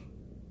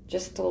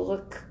just to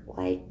look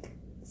like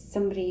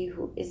somebody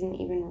who isn't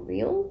even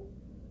real.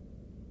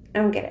 I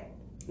don't get it.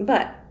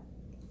 But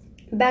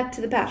back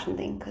to the passion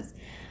thing, because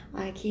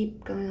I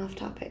keep going off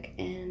topic,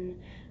 and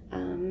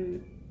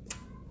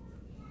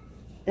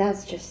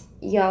that's just,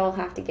 y'all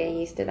have to get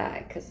used to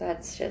that, because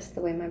that's just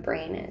the way my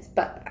brain is.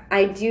 But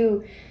I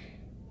do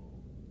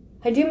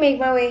make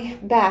my way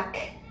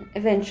back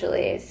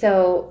eventually.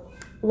 So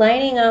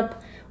lining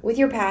up with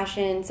your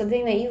passion,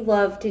 something that you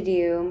love to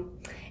do,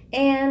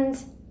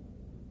 and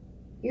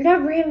you're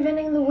not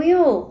reinventing the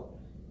wheel.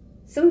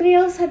 Somebody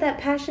else had that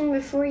passion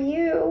before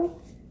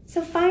you.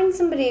 So find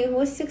somebody who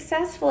was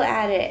successful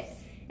at it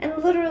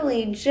and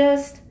literally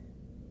just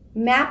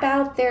map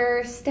out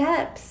their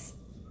steps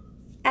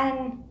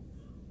and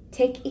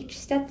take each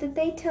step that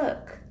they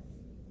took.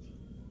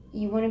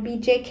 You want to be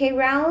J.K.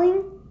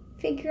 Rowling?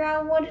 Figure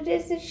out what it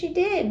is that she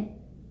did.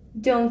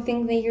 Don't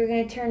think that you're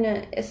going to turn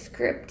a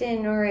script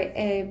in or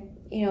a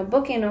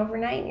book in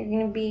overnight and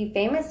you're going to be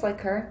famous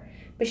like her.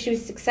 But she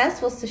was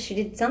successful, so she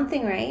did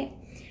something right.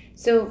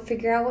 So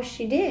figure out what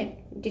she did.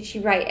 Did she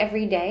write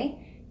every day?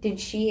 Did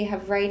she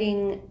have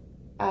writing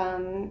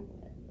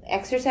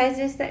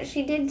exercises that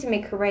she did to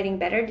make her writing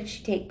better? Did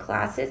she take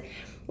classes?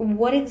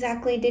 What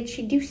exactly did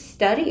she do?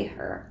 Study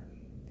her.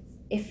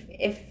 If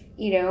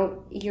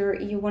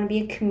you want to be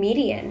a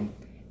comedian,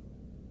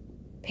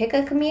 pick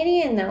a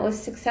comedian that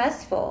was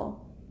successful.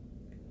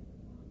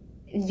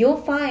 You'll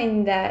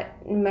find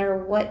that no matter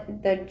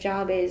what the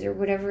job is or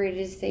whatever it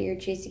is that you're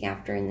chasing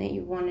after and that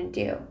you want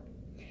to do,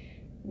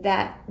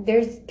 that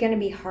there's going to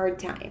be hard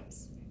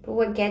times. But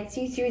what gets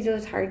you through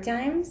those hard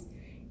times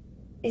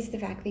is the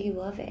fact that you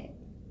love it.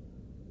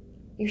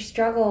 Your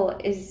struggle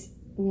is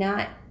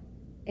not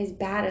as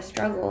bad a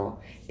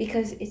struggle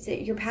because it's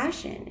your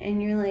passion.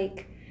 And you're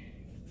like,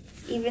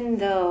 even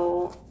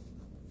though,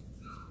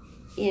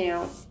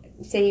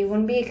 say you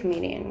want to be a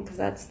comedian, because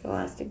that's the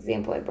last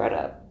example I brought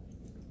up,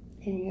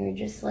 and you're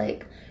just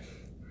like,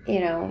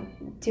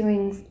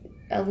 doing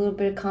a little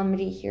bit of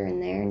comedy here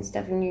and there and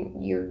stuff,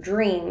 and your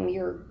dream,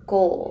 your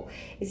goal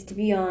is to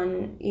be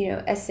on,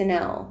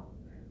 SNL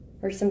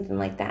or something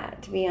like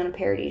that, to be on a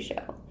parody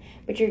show.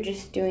 But you're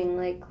just doing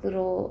like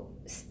little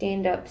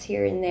stand-ups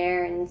here and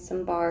there and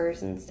some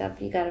bars and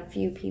stuff. You got a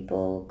few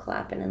people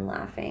clapping and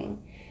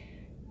laughing.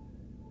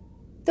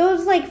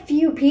 those like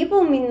few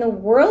people mean the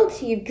world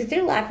to you because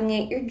they're laughing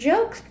at your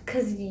jokes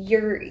because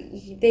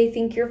they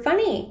think you're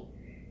funny.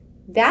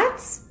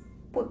 That's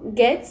what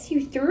gets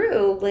you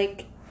through.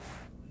 Like,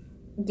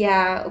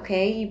 yeah,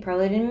 okay, you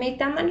probably didn't make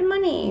that much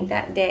money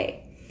that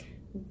day,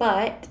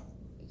 but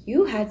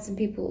you had some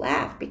people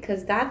laugh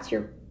because that's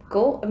your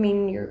goal. I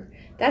mean,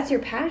 that's your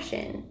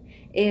passion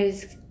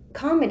is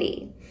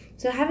comedy.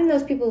 So having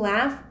those people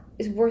laugh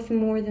is worth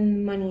more than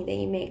the money that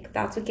you make.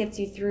 That's what gets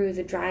you through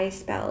the dry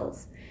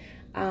spells.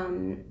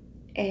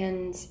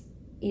 And,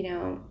 you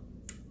know,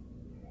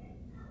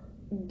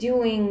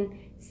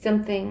 doing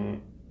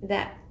something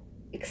that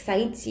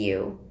excites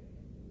you,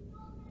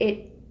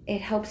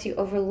 it helps you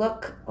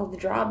overlook all the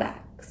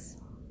drawbacks.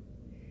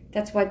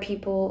 That's why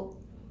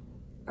people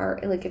are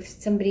like, if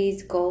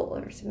somebody's goal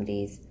or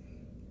somebody's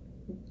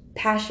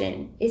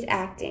passion is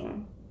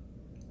acting,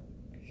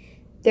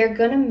 they're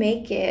gonna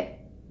make it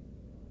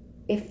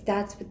if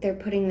that's what they're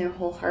putting their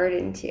whole heart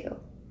into.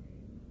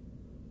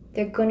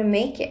 They're gonna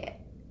make it.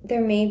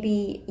 There may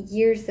be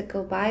years that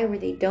go by where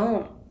they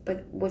don't,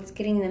 but what's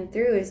getting them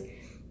through is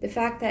the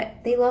fact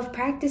that they love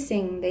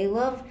practicing, they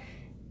love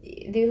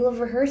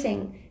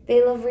rehearsing,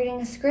 they love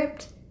reading a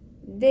script,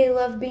 they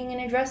love being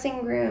in a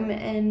dressing room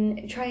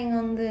and trying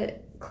on the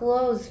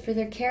clothes for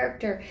their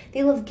character,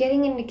 they love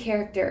getting into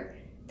character.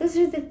 Those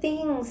are the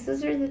things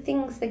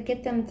that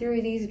get them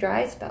through these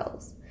dry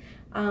spells.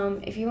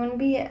 If you want to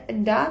be a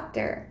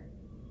doctor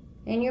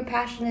and your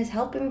passion is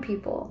helping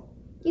people,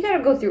 you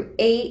gotta go through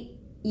 8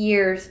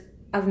 years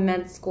of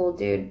med school,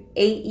 dude.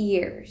 8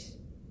 years.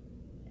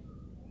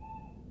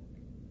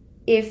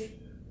 If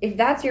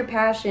that's your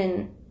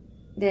passion,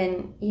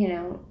 then, you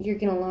know, you're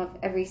gonna love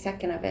every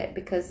second of it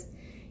because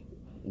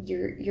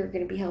you're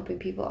gonna be helping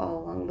people all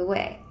along the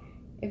way.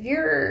 If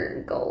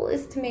your goal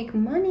is to make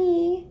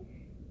money,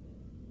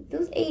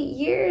 those 8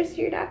 years,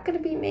 you're not gonna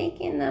be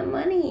making that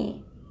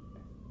money.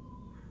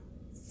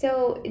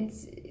 So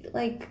it's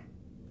like,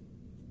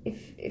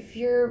 if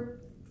your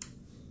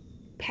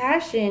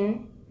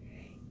passion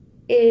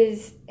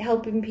is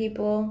helping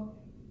people,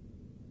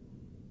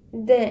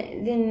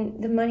 then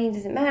the money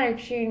doesn't matter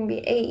because you're going to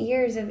be 8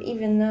 years of,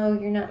 even though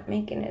you're not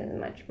making as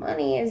much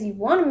money as you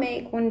want to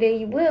make, one day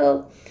you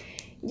will,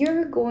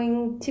 you're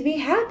going to be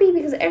happy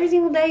because every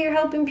single day you're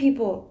helping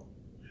people.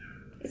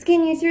 It's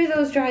getting you through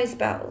those dry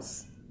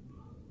spells.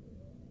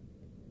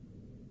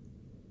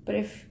 But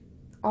if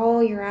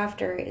all you're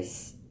after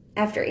is,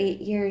 after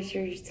 8 years,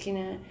 you're just going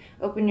to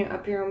open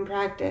up your own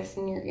practice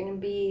and you're going to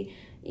be,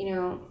 you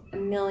know, a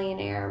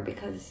millionaire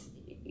because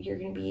you're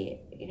going to be,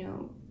 you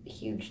know, a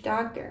huge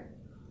doctor,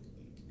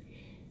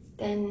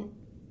 then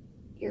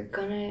you're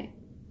going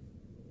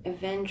to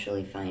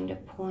eventually find a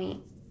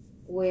point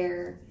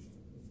where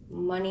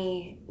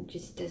money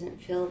just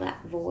doesn't fill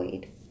that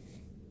void.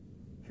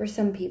 For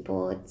some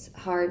people, it's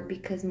hard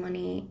because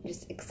money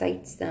just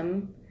excites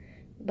them.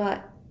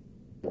 But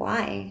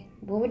why?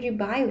 What would you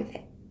buy with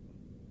it?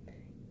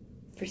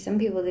 For some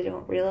people, they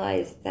don't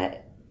realize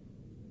that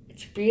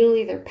it's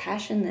really their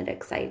passion that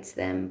excites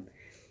them,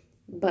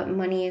 but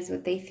money is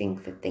what they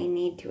think that they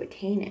need to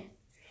attain it.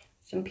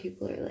 Some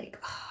people are like,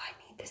 oh, I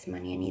need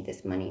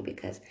this money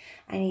because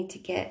I need to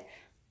get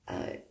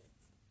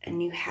a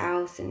new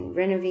house and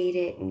renovate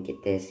it and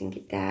get this and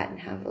get that and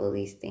have all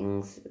these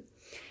things.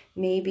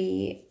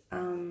 Maybe,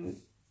 you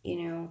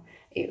know,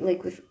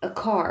 like with a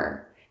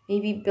car,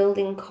 maybe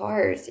building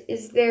cars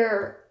is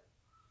their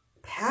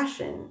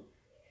passion.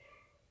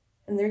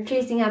 And they're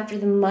chasing after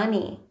the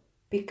money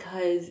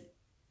because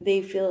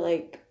they feel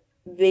like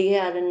they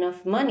had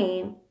enough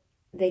money,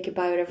 they could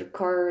buy whatever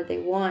car they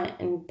want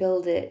and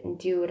build it and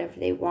do whatever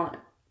they want.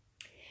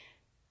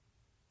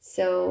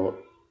 So,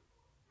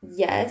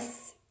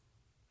 yes,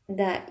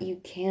 that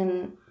you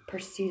can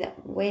pursue that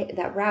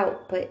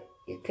route, but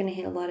you're going to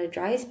hit a lot of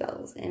dry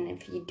spells. And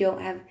if you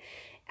don't have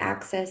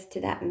access to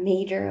that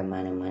major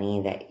amount of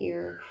money that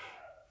you're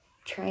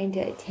trying to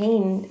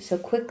attain so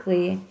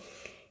quickly,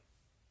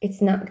 it's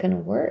not going to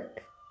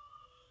work.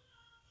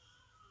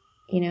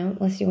 You know,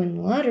 unless you win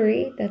the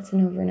lottery, that's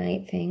an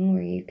overnight thing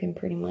where you can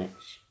pretty much,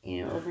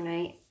 you know,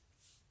 overnight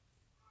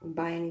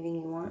buy anything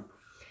you want.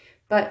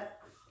 But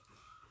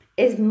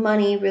is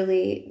money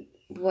really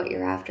what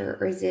you're after,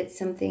 or is it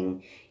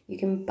something you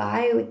can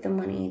buy with the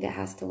money that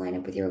has to line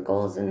up with your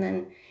goals, and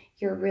then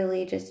you're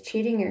really just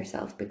cheating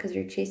yourself because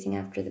you're chasing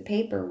after the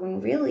paper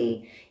when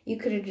really you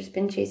could have just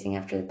been chasing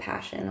after the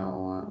passion all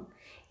along.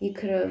 You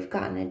could have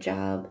gotten a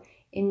job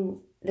in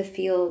the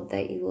field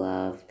that you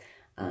love,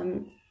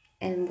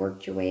 and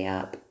worked your way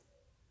up.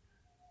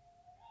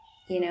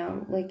 You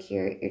know, like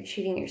you're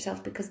cheating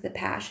yourself because the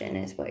passion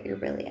is what you're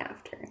really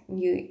after.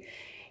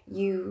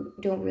 You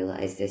don't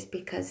realize this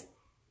because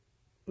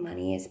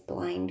money is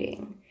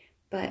blinding.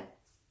 But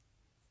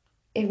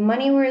if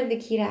money were the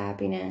key to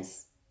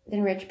happiness,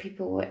 then rich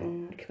people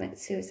wouldn't commit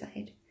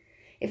suicide.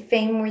 If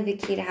fame were the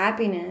key to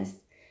happiness,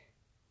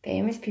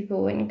 famous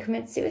people wouldn't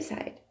commit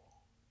suicide.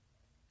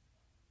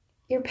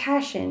 Your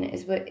passion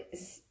is what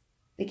is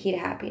the key to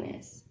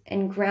happiness.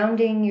 And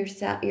grounding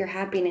your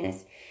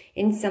happiness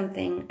in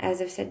something,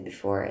 as I've said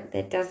before,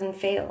 that doesn't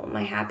fail.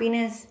 My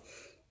happiness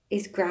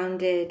is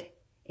grounded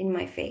in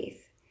my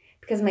faith,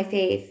 because my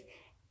faith,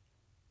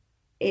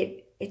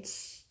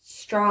 it's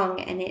strong,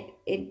 and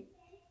it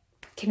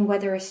can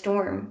weather a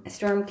storm. A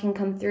storm can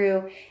come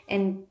through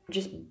and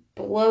just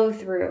blow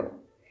through.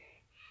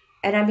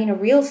 And I mean a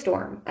real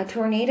storm. A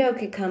tornado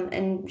could come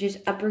and just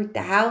uproot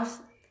the house,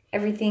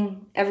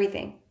 everything.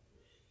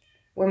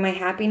 Where my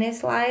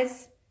happiness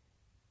lies,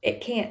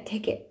 it can't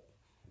take it.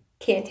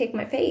 Can't take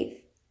my faith.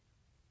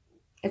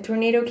 A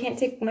tornado can't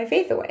take my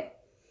faith away.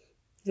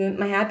 So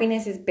my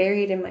happiness is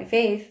buried in my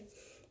faith.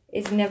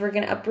 It's never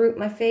going to uproot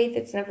my faith.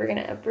 It's never going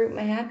to uproot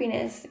my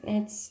happiness.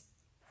 It's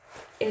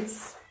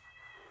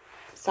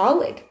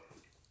solid.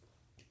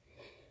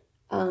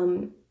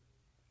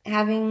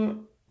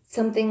 Having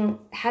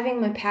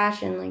my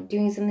passion, like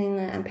doing something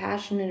that I'm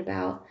passionate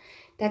about,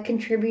 that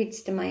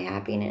contributes to my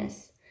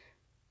happiness.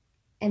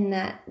 And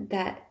that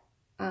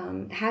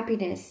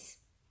happiness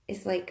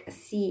is like a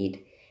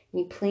seed.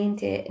 And you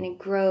plant it and it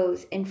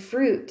grows, and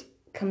fruit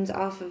comes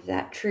off of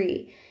that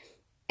tree.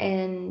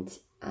 And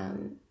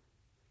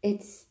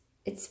it's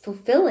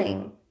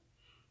fulfilling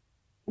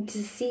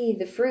to see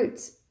the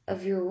fruits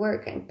of your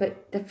work,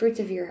 but the fruits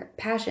of your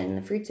passion,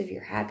 the fruits of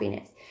your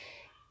happiness.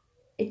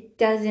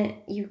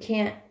 You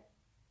can't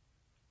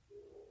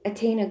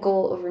attain a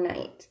goal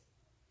overnight.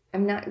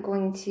 I'm not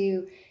going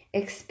to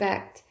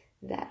expect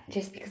that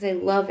just because I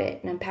love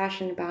it and I'm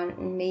passionate about it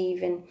and may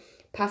even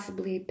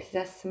possibly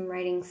possess some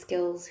writing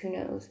skills, who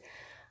knows.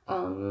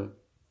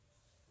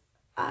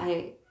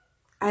 I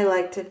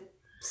like to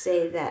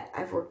say that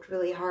I've worked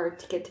really hard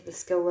to get to the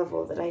skill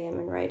level that I am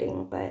in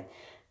writing, but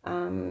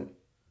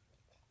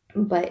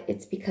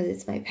it's because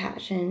it's my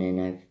passion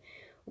and I've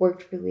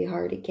worked really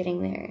hard at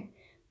getting there.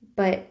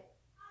 But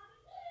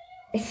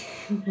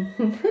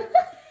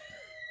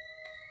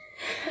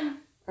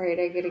alright,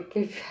 I gotta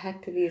get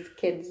back to these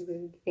kids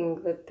who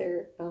think that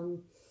they're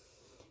going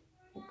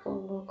a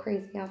little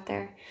crazy out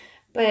there.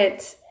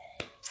 But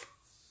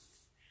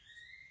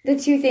the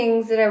two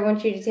things that I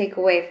want you to take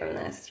away from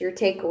this, your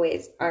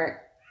takeaways,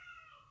 are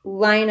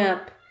line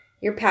up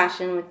your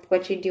passion with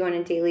what you do on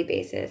a daily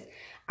basis.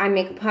 I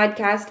make a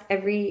podcast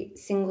every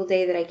single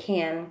day that I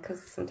can,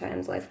 because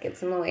sometimes life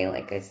gets in the way,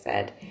 like I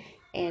said.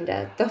 And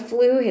the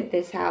flu hit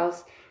this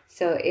house,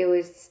 so it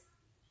was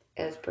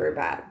pretty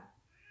bad.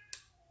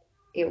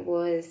 It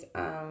was,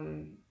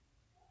 it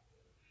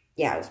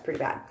was pretty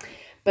bad.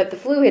 But the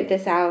flu hit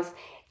this house,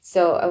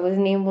 so I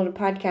wasn't able to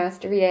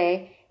podcast every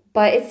day.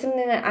 But it's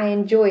something that I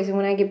enjoy, so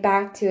when I get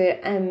back to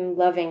it, I'm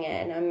loving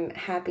it, and I'm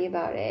happy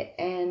about it.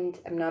 And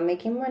I'm not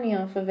making money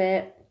off of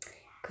it,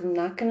 because I'm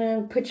not going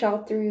to put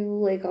y'all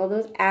through, like, all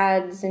those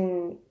ads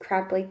and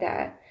crap like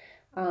that.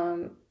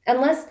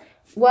 Unless,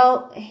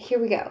 well, here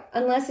we go.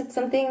 Unless it's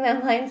something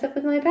that lines up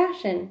with my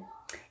passion.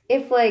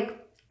 If, like,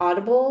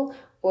 Audible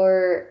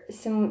or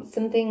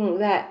something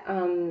that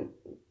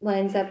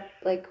lines up,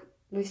 like,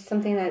 with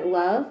something that I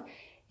love,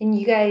 and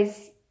you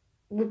guys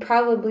would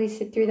probably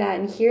sit through that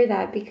and hear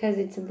that because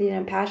it's something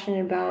I'm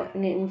passionate about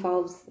and it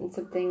involves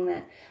something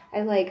that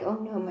I like. Oh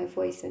no, my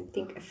voice. I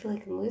feel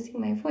like I'm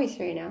losing my voice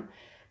right now.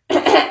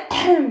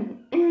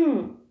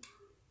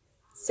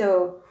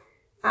 So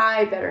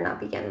I better not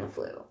be getting the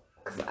flu,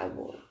 because I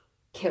will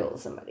kill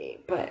somebody.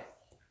 But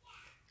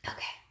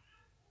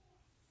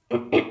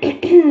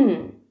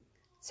okay.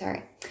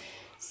 Sorry.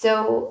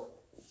 So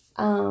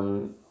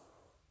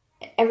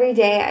every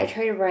day I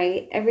try to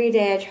write. Every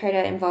day I try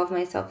to involve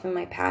myself in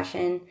my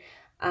passion.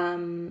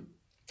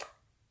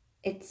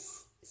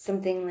 It's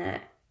something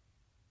that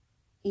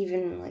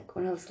even like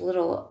when I was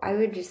little, I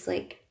would just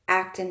like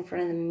act in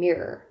front of the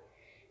mirror.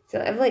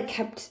 So I've like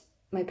kept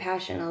my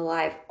passion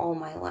alive all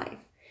my life.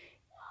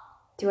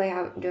 Do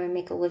I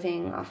make a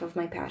living off of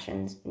my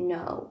passions?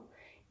 No.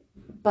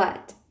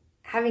 But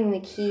having the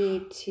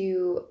key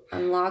to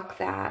unlock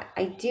that,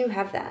 I do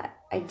have that.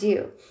 I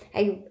do.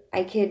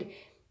 I could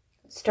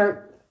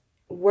start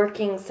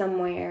working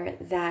somewhere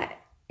that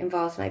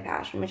involves my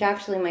passion, which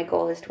actually my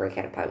goal is to work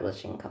at a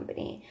publishing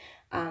company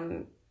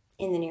in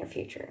the near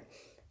future.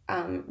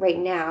 Right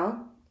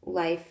now,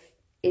 life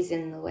is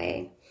in the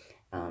way.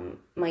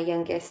 My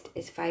youngest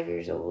is 5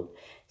 years old,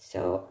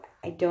 so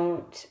I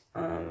don't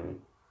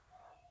want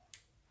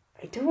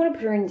to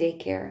put her in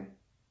daycare.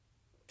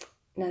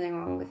 Nothing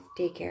wrong with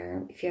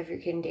daycare. If you have your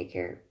kid in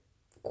daycare,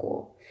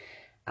 cool.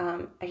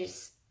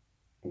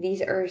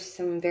 These are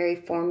some very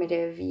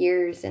formative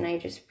years, and I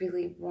just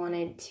really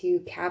wanted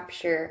to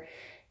capture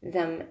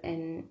them.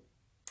 And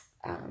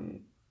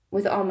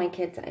with all my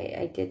kids,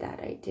 I did that.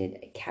 I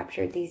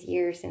captured these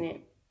years,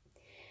 and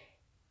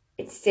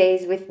it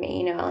stays with me.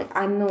 You know, like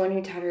I'm the one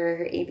who taught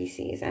her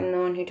ABCs. I'm the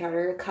one who taught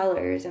her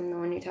colors. I'm the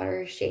one who taught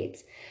her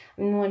shapes.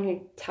 I'm the one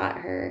who taught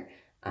her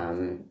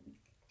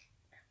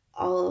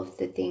all of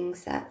the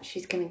things that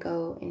she's going to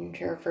go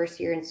into her first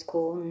year in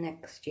school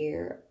next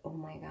year. Oh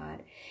my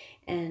God.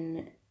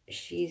 And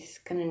she's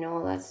going to know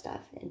all that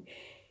stuff. And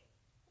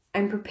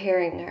I'm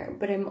preparing her,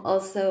 but I'm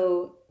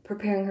also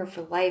preparing her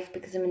for life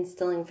because I'm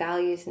instilling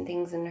values and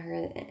things in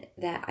her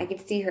that I get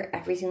to see her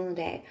every single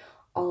day,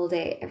 all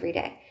day, every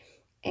day.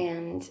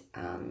 And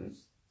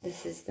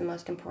this is the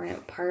most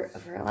important part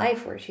of her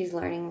life where she's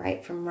learning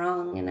right from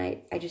wrong. And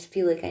I just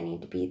feel like I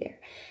need to be there.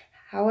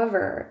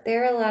 However,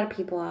 there are a lot of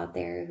people out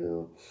there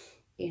who,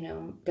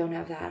 don't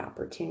have that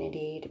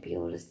opportunity to be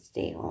able to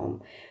stay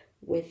home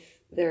with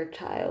their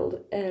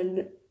child.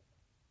 And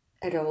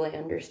I totally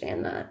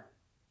understand that.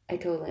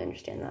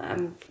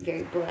 I'm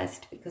very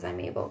blessed because I'm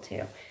able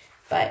to.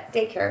 But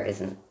daycare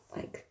isn't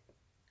like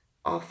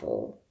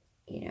awful.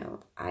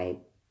 I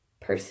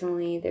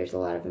personally, there's a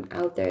lot of them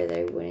out there that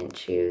I wouldn't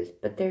choose,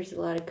 but there's a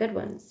lot of good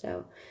ones.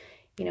 So,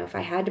 if I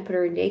had to put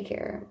her in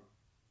daycare,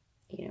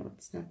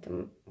 it's not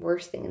the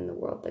worst thing in the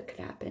world that could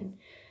happen.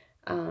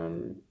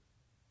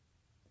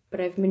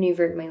 But I've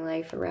maneuvered my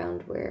life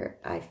around where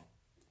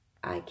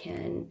I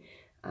can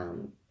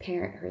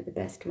parent her the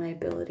best of my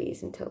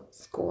abilities until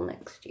school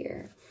next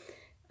year.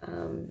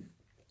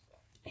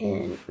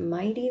 And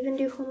might even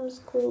do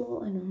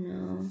homeschool, I don't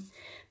know.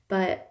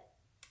 But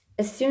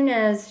as soon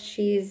as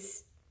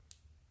she's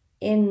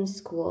in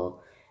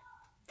school,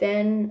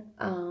 then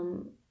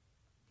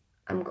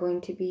I'm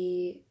going to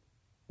be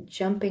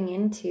jumping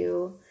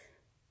into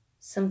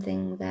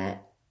something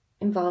that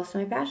involves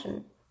my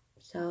passion.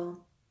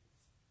 So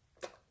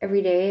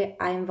every day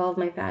I involve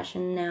my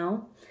passion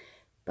now,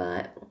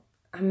 but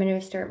I'm going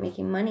to start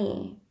making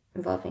money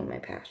involving my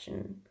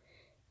passion.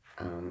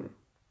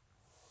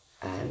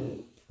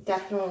 I'm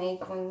definitely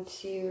going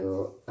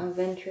to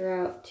venture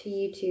out to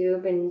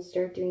YouTube and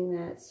start doing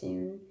that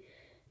soon.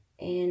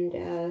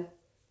 And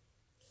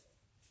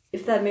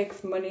if that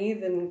makes money,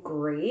 then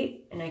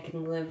great, and I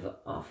can live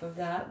off of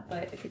that.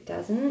 But if it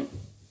doesn't,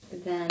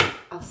 then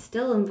I'll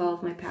still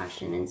involve my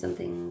passion in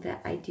something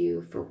that I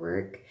do for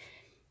work,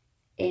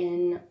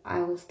 and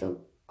I will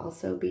still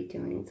also be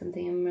doing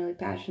something I'm really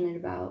passionate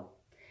about.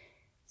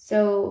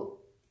 So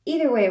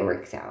either way it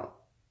works out.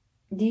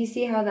 Do you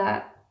see how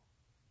that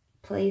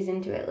plays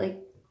into it?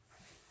 Like,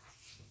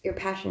 your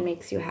passion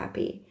makes you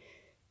happy,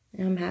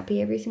 and I'm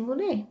happy every single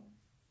day.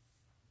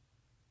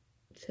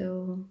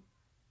 So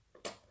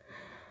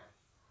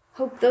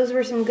hope those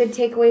were some good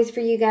takeaways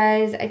for you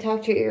guys. I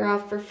talked your ear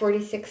off for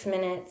 46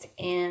 minutes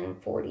and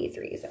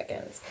 43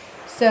 seconds.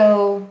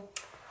 So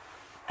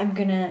I'm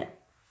gonna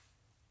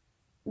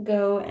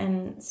go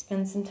and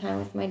spend some time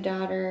with my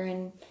daughter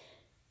and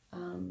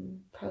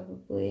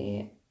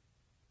probably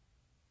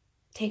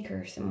take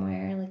her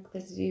somewhere like the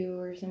zoo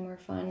or somewhere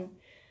fun.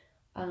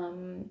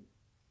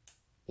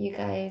 You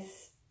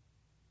guys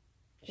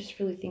just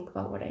really think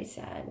about what I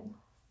said.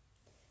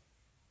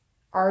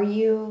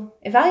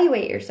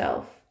 Evaluate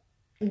yourself.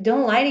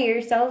 Don't lie to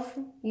yourself.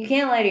 You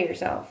can't lie to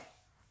yourself.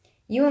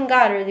 You and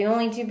God are the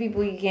only two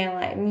people you can't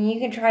lie. I mean, you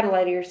can try to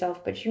lie to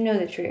yourself, but you know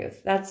the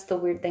truth. That's the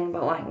weird thing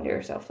about lying to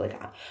yourself. Like,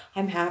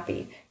 I'm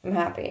happy.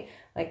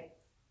 Like,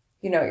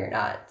 you're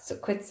not. So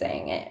quit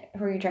saying it.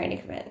 Who are you trying to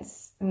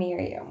convince? Me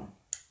or you?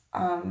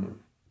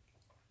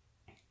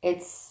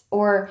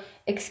 Or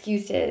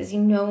excuses.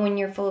 When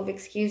you're full of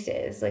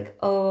excuses. Like,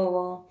 oh,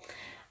 well,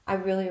 I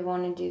really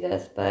want to do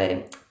this,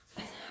 but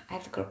I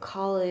have to go to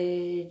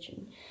college.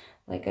 And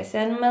like I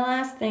said in my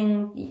last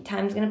thing,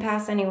 time's going to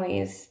pass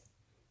anyways.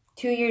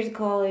 2 years of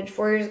college,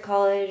 4 years of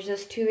college,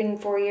 those 2 and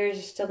 4 years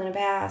are still going to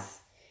pass.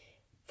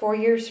 4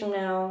 years from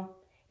now,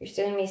 you're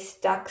still going to be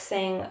stuck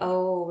saying,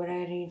 oh, but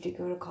I need to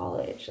go to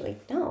college.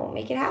 Like, no,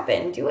 make it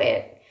happen. Do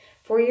it.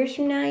 4 years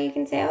from now, you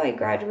can say, oh, I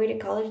graduated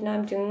college, now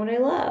I'm doing what I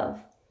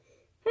love.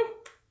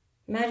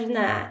 Imagine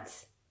that.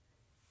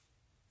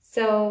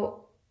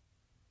 So,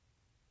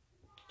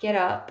 get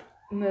up,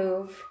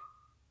 move,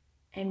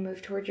 and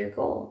move towards your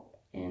goal.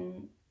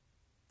 And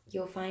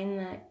you'll find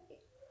that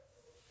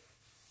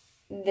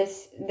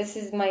this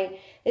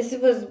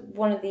was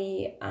one of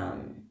the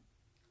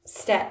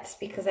steps,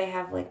 because I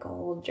have like a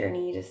whole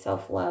journey to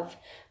self-love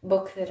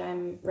book that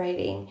I'm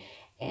writing,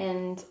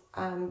 and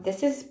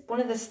this is one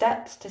of the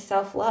steps to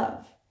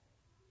self-love.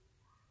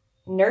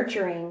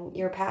 Nurturing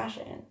your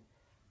passion.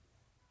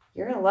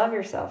 You're going to love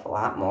yourself a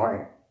lot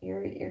more.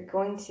 You're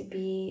going to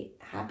be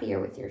happier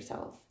with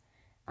yourself.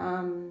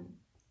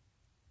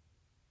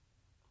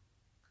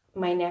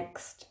 My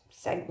next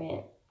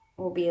segment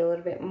will be a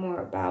little bit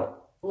more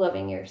about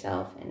loving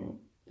yourself and,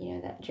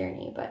 that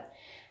journey. But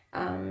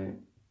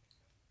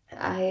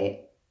I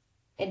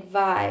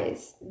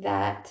advise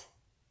that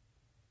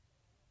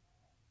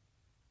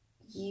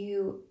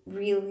you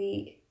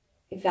really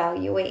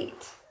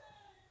evaluate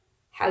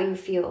how you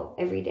feel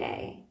every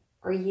day.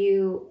 Are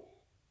you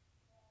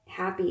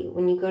happy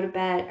when you go to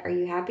bed? Are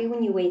you happy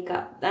when you wake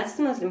up? That's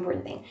the most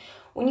important thing.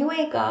 When you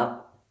wake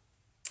up,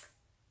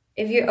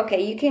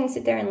 you can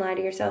sit there and lie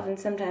to yourself, and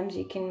sometimes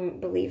you can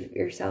believe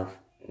yourself.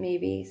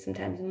 Maybe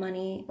sometimes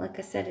money, like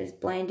I said, is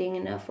blinding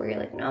enough where you're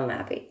like, no, I'm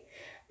happy.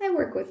 I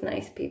work with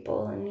nice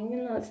people, and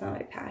even though it's not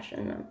my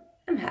passion,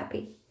 I'm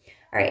happy.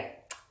 All right,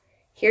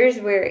 here's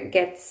where it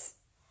gets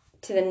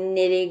to the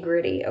nitty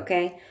gritty,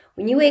 okay?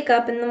 When you wake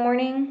up in the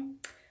morning,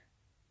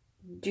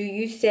 do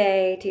you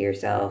say to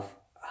yourself,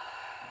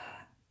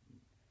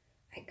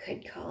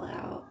 could call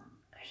out.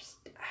 I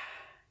just,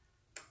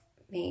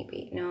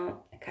 maybe.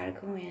 No, I gotta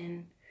go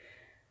in.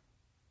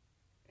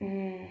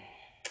 Man,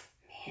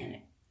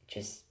 it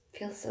just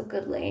feels so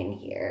good laying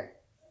here.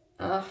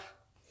 Ugh.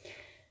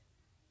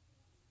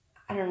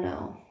 I don't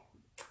know.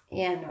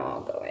 Yeah, no,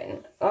 I'll go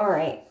in. All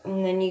right.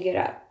 And then you get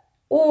up.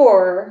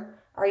 Or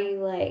are you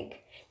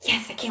like,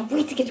 yes, I can't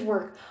wait to get to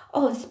work.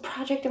 Oh, this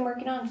project I'm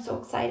working on, I'm so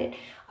excited.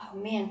 Oh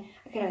man,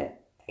 I gotta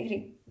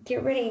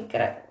get ready.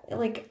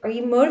 Are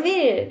you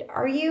motivated?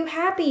 Are you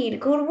happy to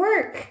go to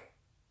work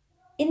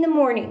in the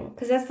morning?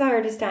 Because that's the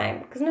hardest time.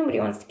 Because nobody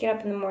wants to get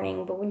up in the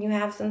morning. But when you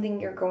have something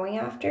you're going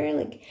after,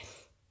 like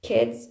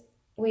kids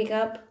wake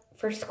up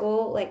for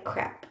school like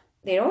crap.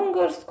 They don't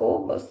go to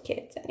school, most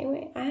kids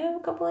anyway. I have a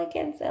couple of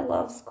kids that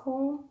love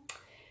school,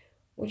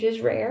 which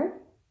is rare,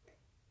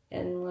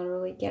 and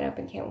literally get up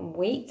and can't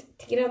wait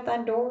to get out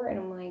that door. And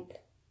I'm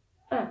like,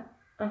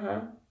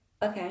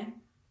 okay.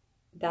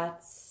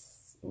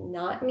 That's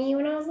not me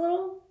when I was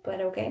little, but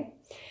okay.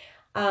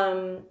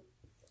 But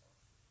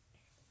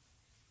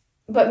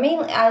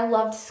mainly I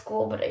loved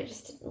school, but I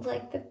just didn't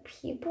like the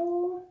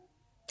people,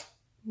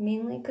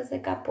 mainly because I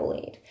got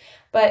bullied.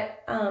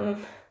 But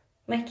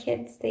my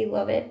kids, they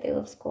love it. They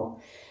love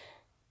school.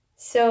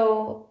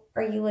 So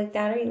are you like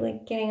that? Are you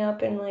like getting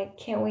up and like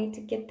can't wait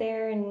to get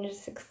there and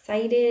just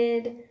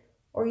excited?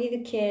 Or are you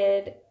the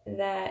kid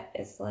that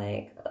is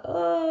like,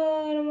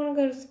 oh, I don't want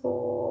to go to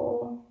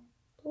school.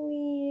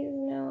 Please,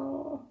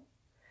 no.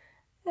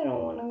 I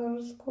don't want to go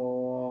to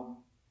school.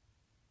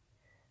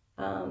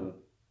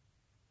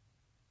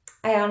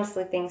 I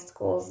honestly think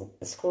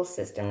the school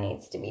system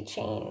needs to be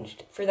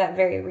changed for that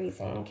very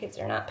reason. Kids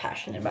are not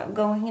passionate about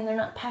going and they're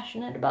not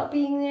passionate about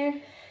being there.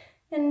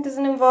 And it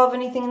doesn't involve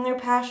anything in their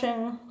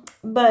passion.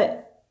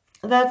 But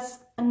that's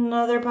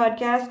another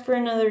podcast for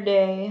another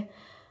day.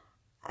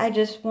 I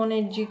just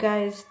wanted you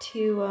guys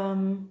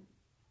to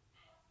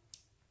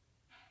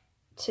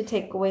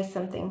take away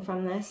something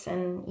from this.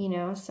 And,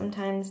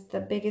 sometimes the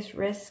biggest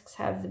risks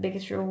have the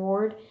biggest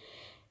reward.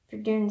 If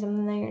you're doing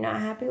something that you're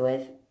not happy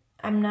with,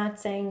 I'm not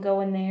saying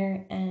go in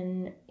there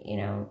and,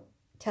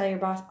 tell your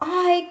boss,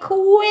 I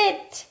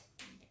quit.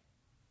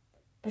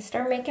 But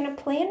start making a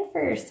plan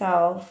for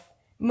yourself.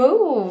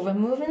 Move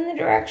in the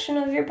direction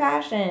of your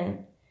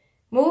passion.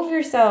 Move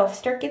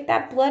yourself. Get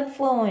that blood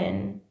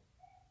flowing.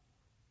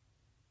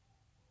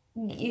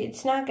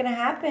 It's not going to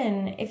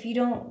happen if you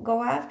don't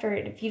go after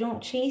it, if you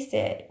don't chase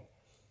it.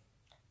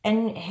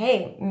 And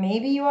hey,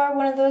 maybe you are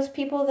one of those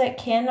people that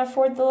can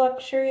afford the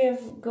luxury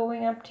of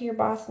going up to your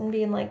boss and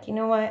being like, you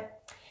know what?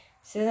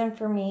 This isn't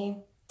for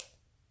me.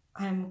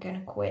 I'm going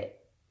to quit.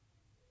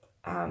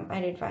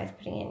 I'd advise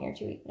putting in your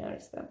 2-week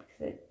notice though,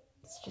 because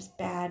it's just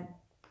bad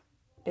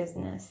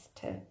business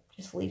to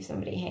just leave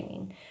somebody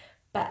hanging.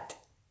 But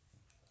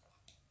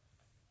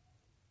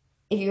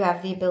if you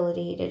have the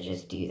ability to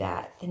just do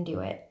that, then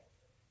do it.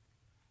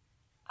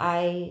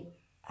 I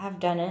have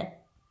done it.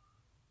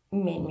 It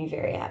made me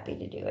very happy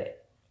to do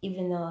it.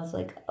 Even though I was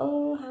like,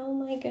 oh, how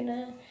am I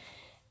gonna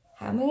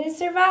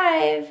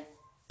survive?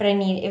 But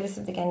it was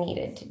something I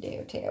needed to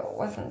do too. It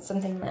wasn't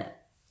something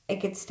that I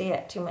could stay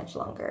at too much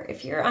longer.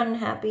 If you're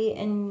unhappy,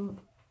 and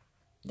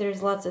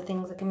there's lots of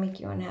things that can make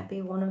you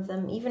unhappy, one of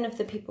them, even if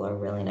the people are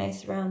really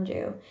nice around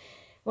you,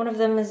 one of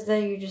them is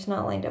that you're just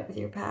not lined up with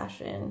your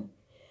passion.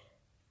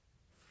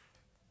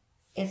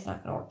 It's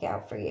not going to work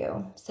out for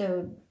you.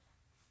 So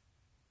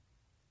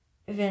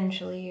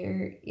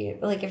eventually you're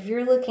like, if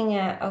you're looking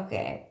at,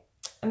 okay,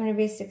 I'm going to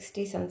be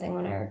 60 something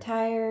when I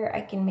retire,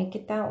 I can make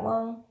it that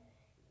long.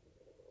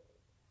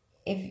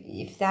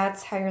 If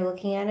that's how you're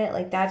looking at it,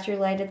 like that's your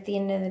light at the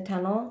end of the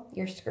tunnel,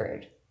 you're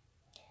screwed.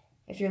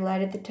 If your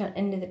light at the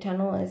end of the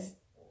tunnel is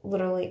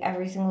literally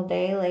every single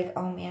day, like,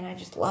 oh man, I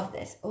just love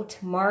this. Oh,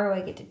 tomorrow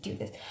I get to do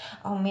this.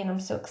 Oh man, I'm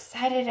so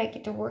excited. I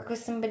get to work with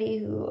somebody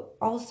who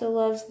also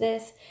loves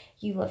this.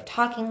 You love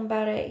talking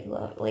about it.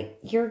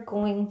 You're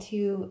going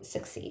to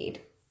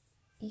succeed.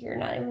 You're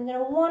not even going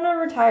to want to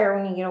retire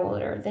when you get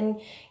older. Then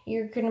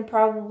you're going to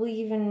probably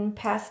even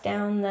pass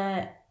down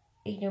that,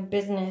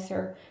 business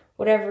or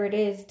whatever it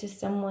is to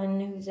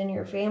someone who's in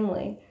your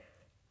family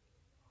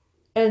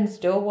and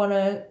still want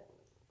to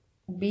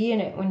be in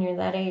it when you're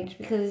that age,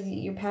 because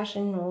your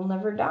passion will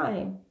never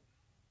die.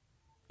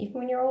 Even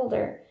when you're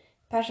older,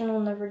 passion will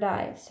never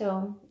die.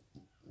 So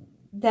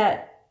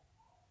that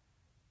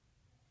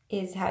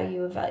is how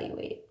you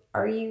evaluate.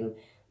 Are you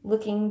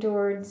looking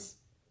towards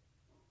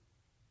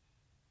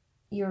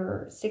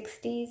your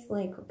 60s?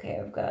 Like, okay,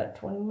 I've got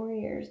 20 more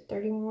years,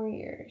 30 more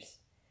years.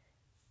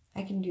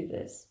 I can do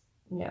this.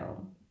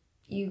 No,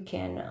 you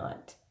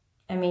cannot.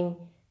 I mean,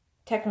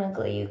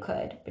 technically you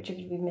could, but you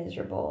could be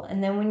miserable.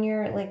 And then when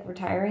you're like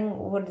retiring,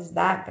 what is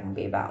that going to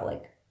be about?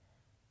 Like,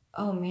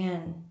 oh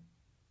man,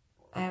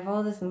 I have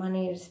all this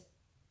money to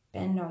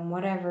spend on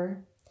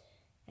whatever,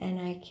 and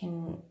I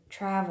can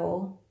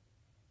travel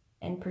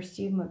and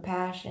pursue my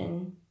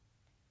passion.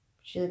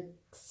 She's like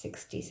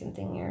 60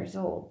 something years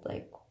old.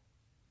 Like,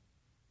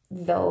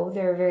 though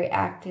they're very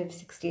active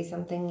 60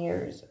 something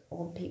years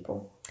old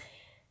people,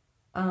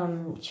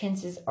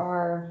 chances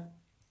are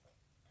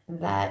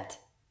that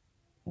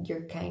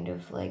you're kind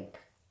of like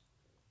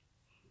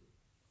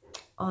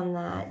on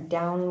that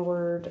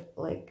downward,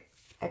 like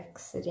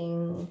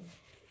exiting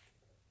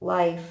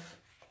life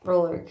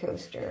roller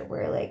coaster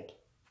where like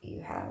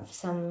you have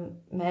some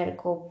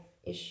medical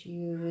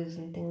issues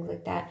and things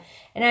like that.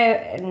 And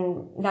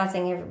I'm not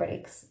saying everybody,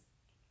 because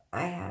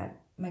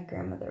my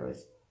grandmother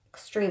was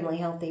extremely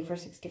healthy for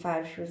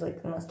 65. She was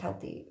like the most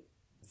healthy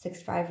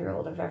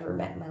 65-year-old I've ever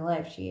met in my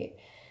life. She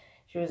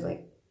was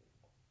like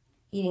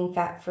eating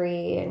fat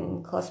free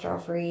and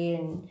cholesterol free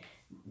and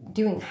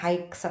doing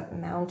hikes up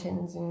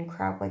mountains and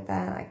crap like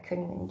that I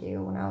couldn't even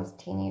do when I was a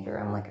teenager.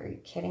 I'm like, are you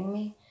kidding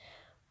me?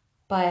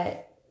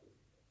 But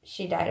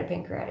she died of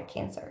pancreatic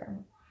cancer.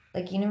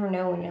 Like, you never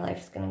know when your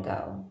life's gonna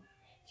go.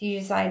 If you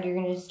decide you're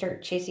gonna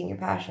start chasing your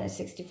passion at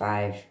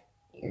 65,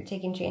 you're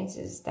taking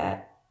chances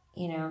that,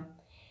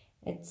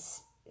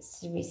 it's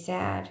to be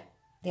sad,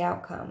 the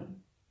outcome.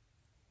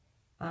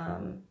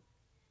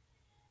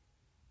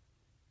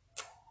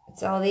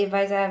 It's all the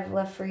advice I have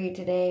left for you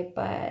today,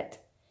 but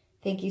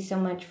thank you so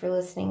much for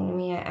listening to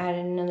me. I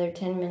added another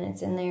 10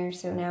 minutes in there,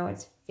 so now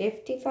it's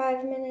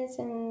 55 minutes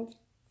and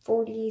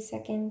 40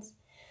 seconds.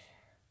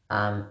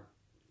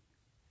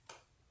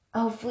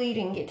 Hopefully you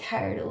didn't get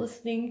tired of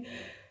listening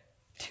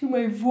to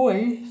my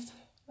voice.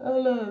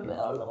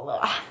 All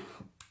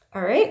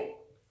right.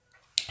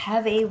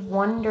 Have a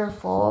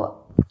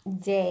wonderful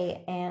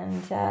day,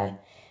 and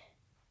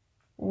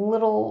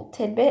little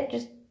tidbit,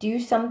 just do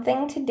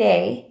something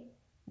today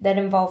that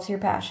involves your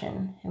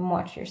passion and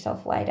watch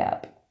yourself light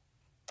up.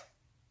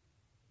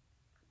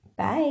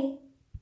 Bye.